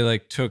 So they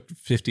like took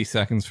 50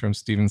 seconds from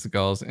Steven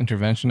Seagal's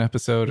intervention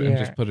episode and Yeah.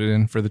 just put it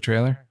in for the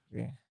trailer.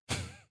 Yeah.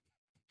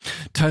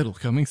 Title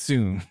coming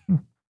soon.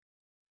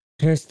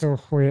 Pistol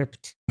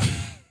whipped.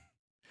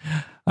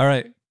 All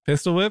right.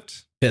 Pistol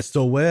whipped.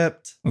 Pistol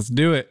whipped. Let's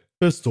do it.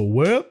 Pistol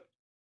whip.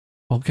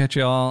 We'll catch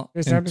you all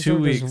This in 2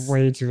 episode weeks is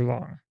way too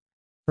long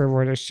for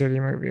what a shitty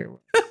movie it was.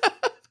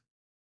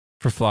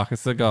 for Flock of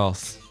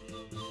Seagulls.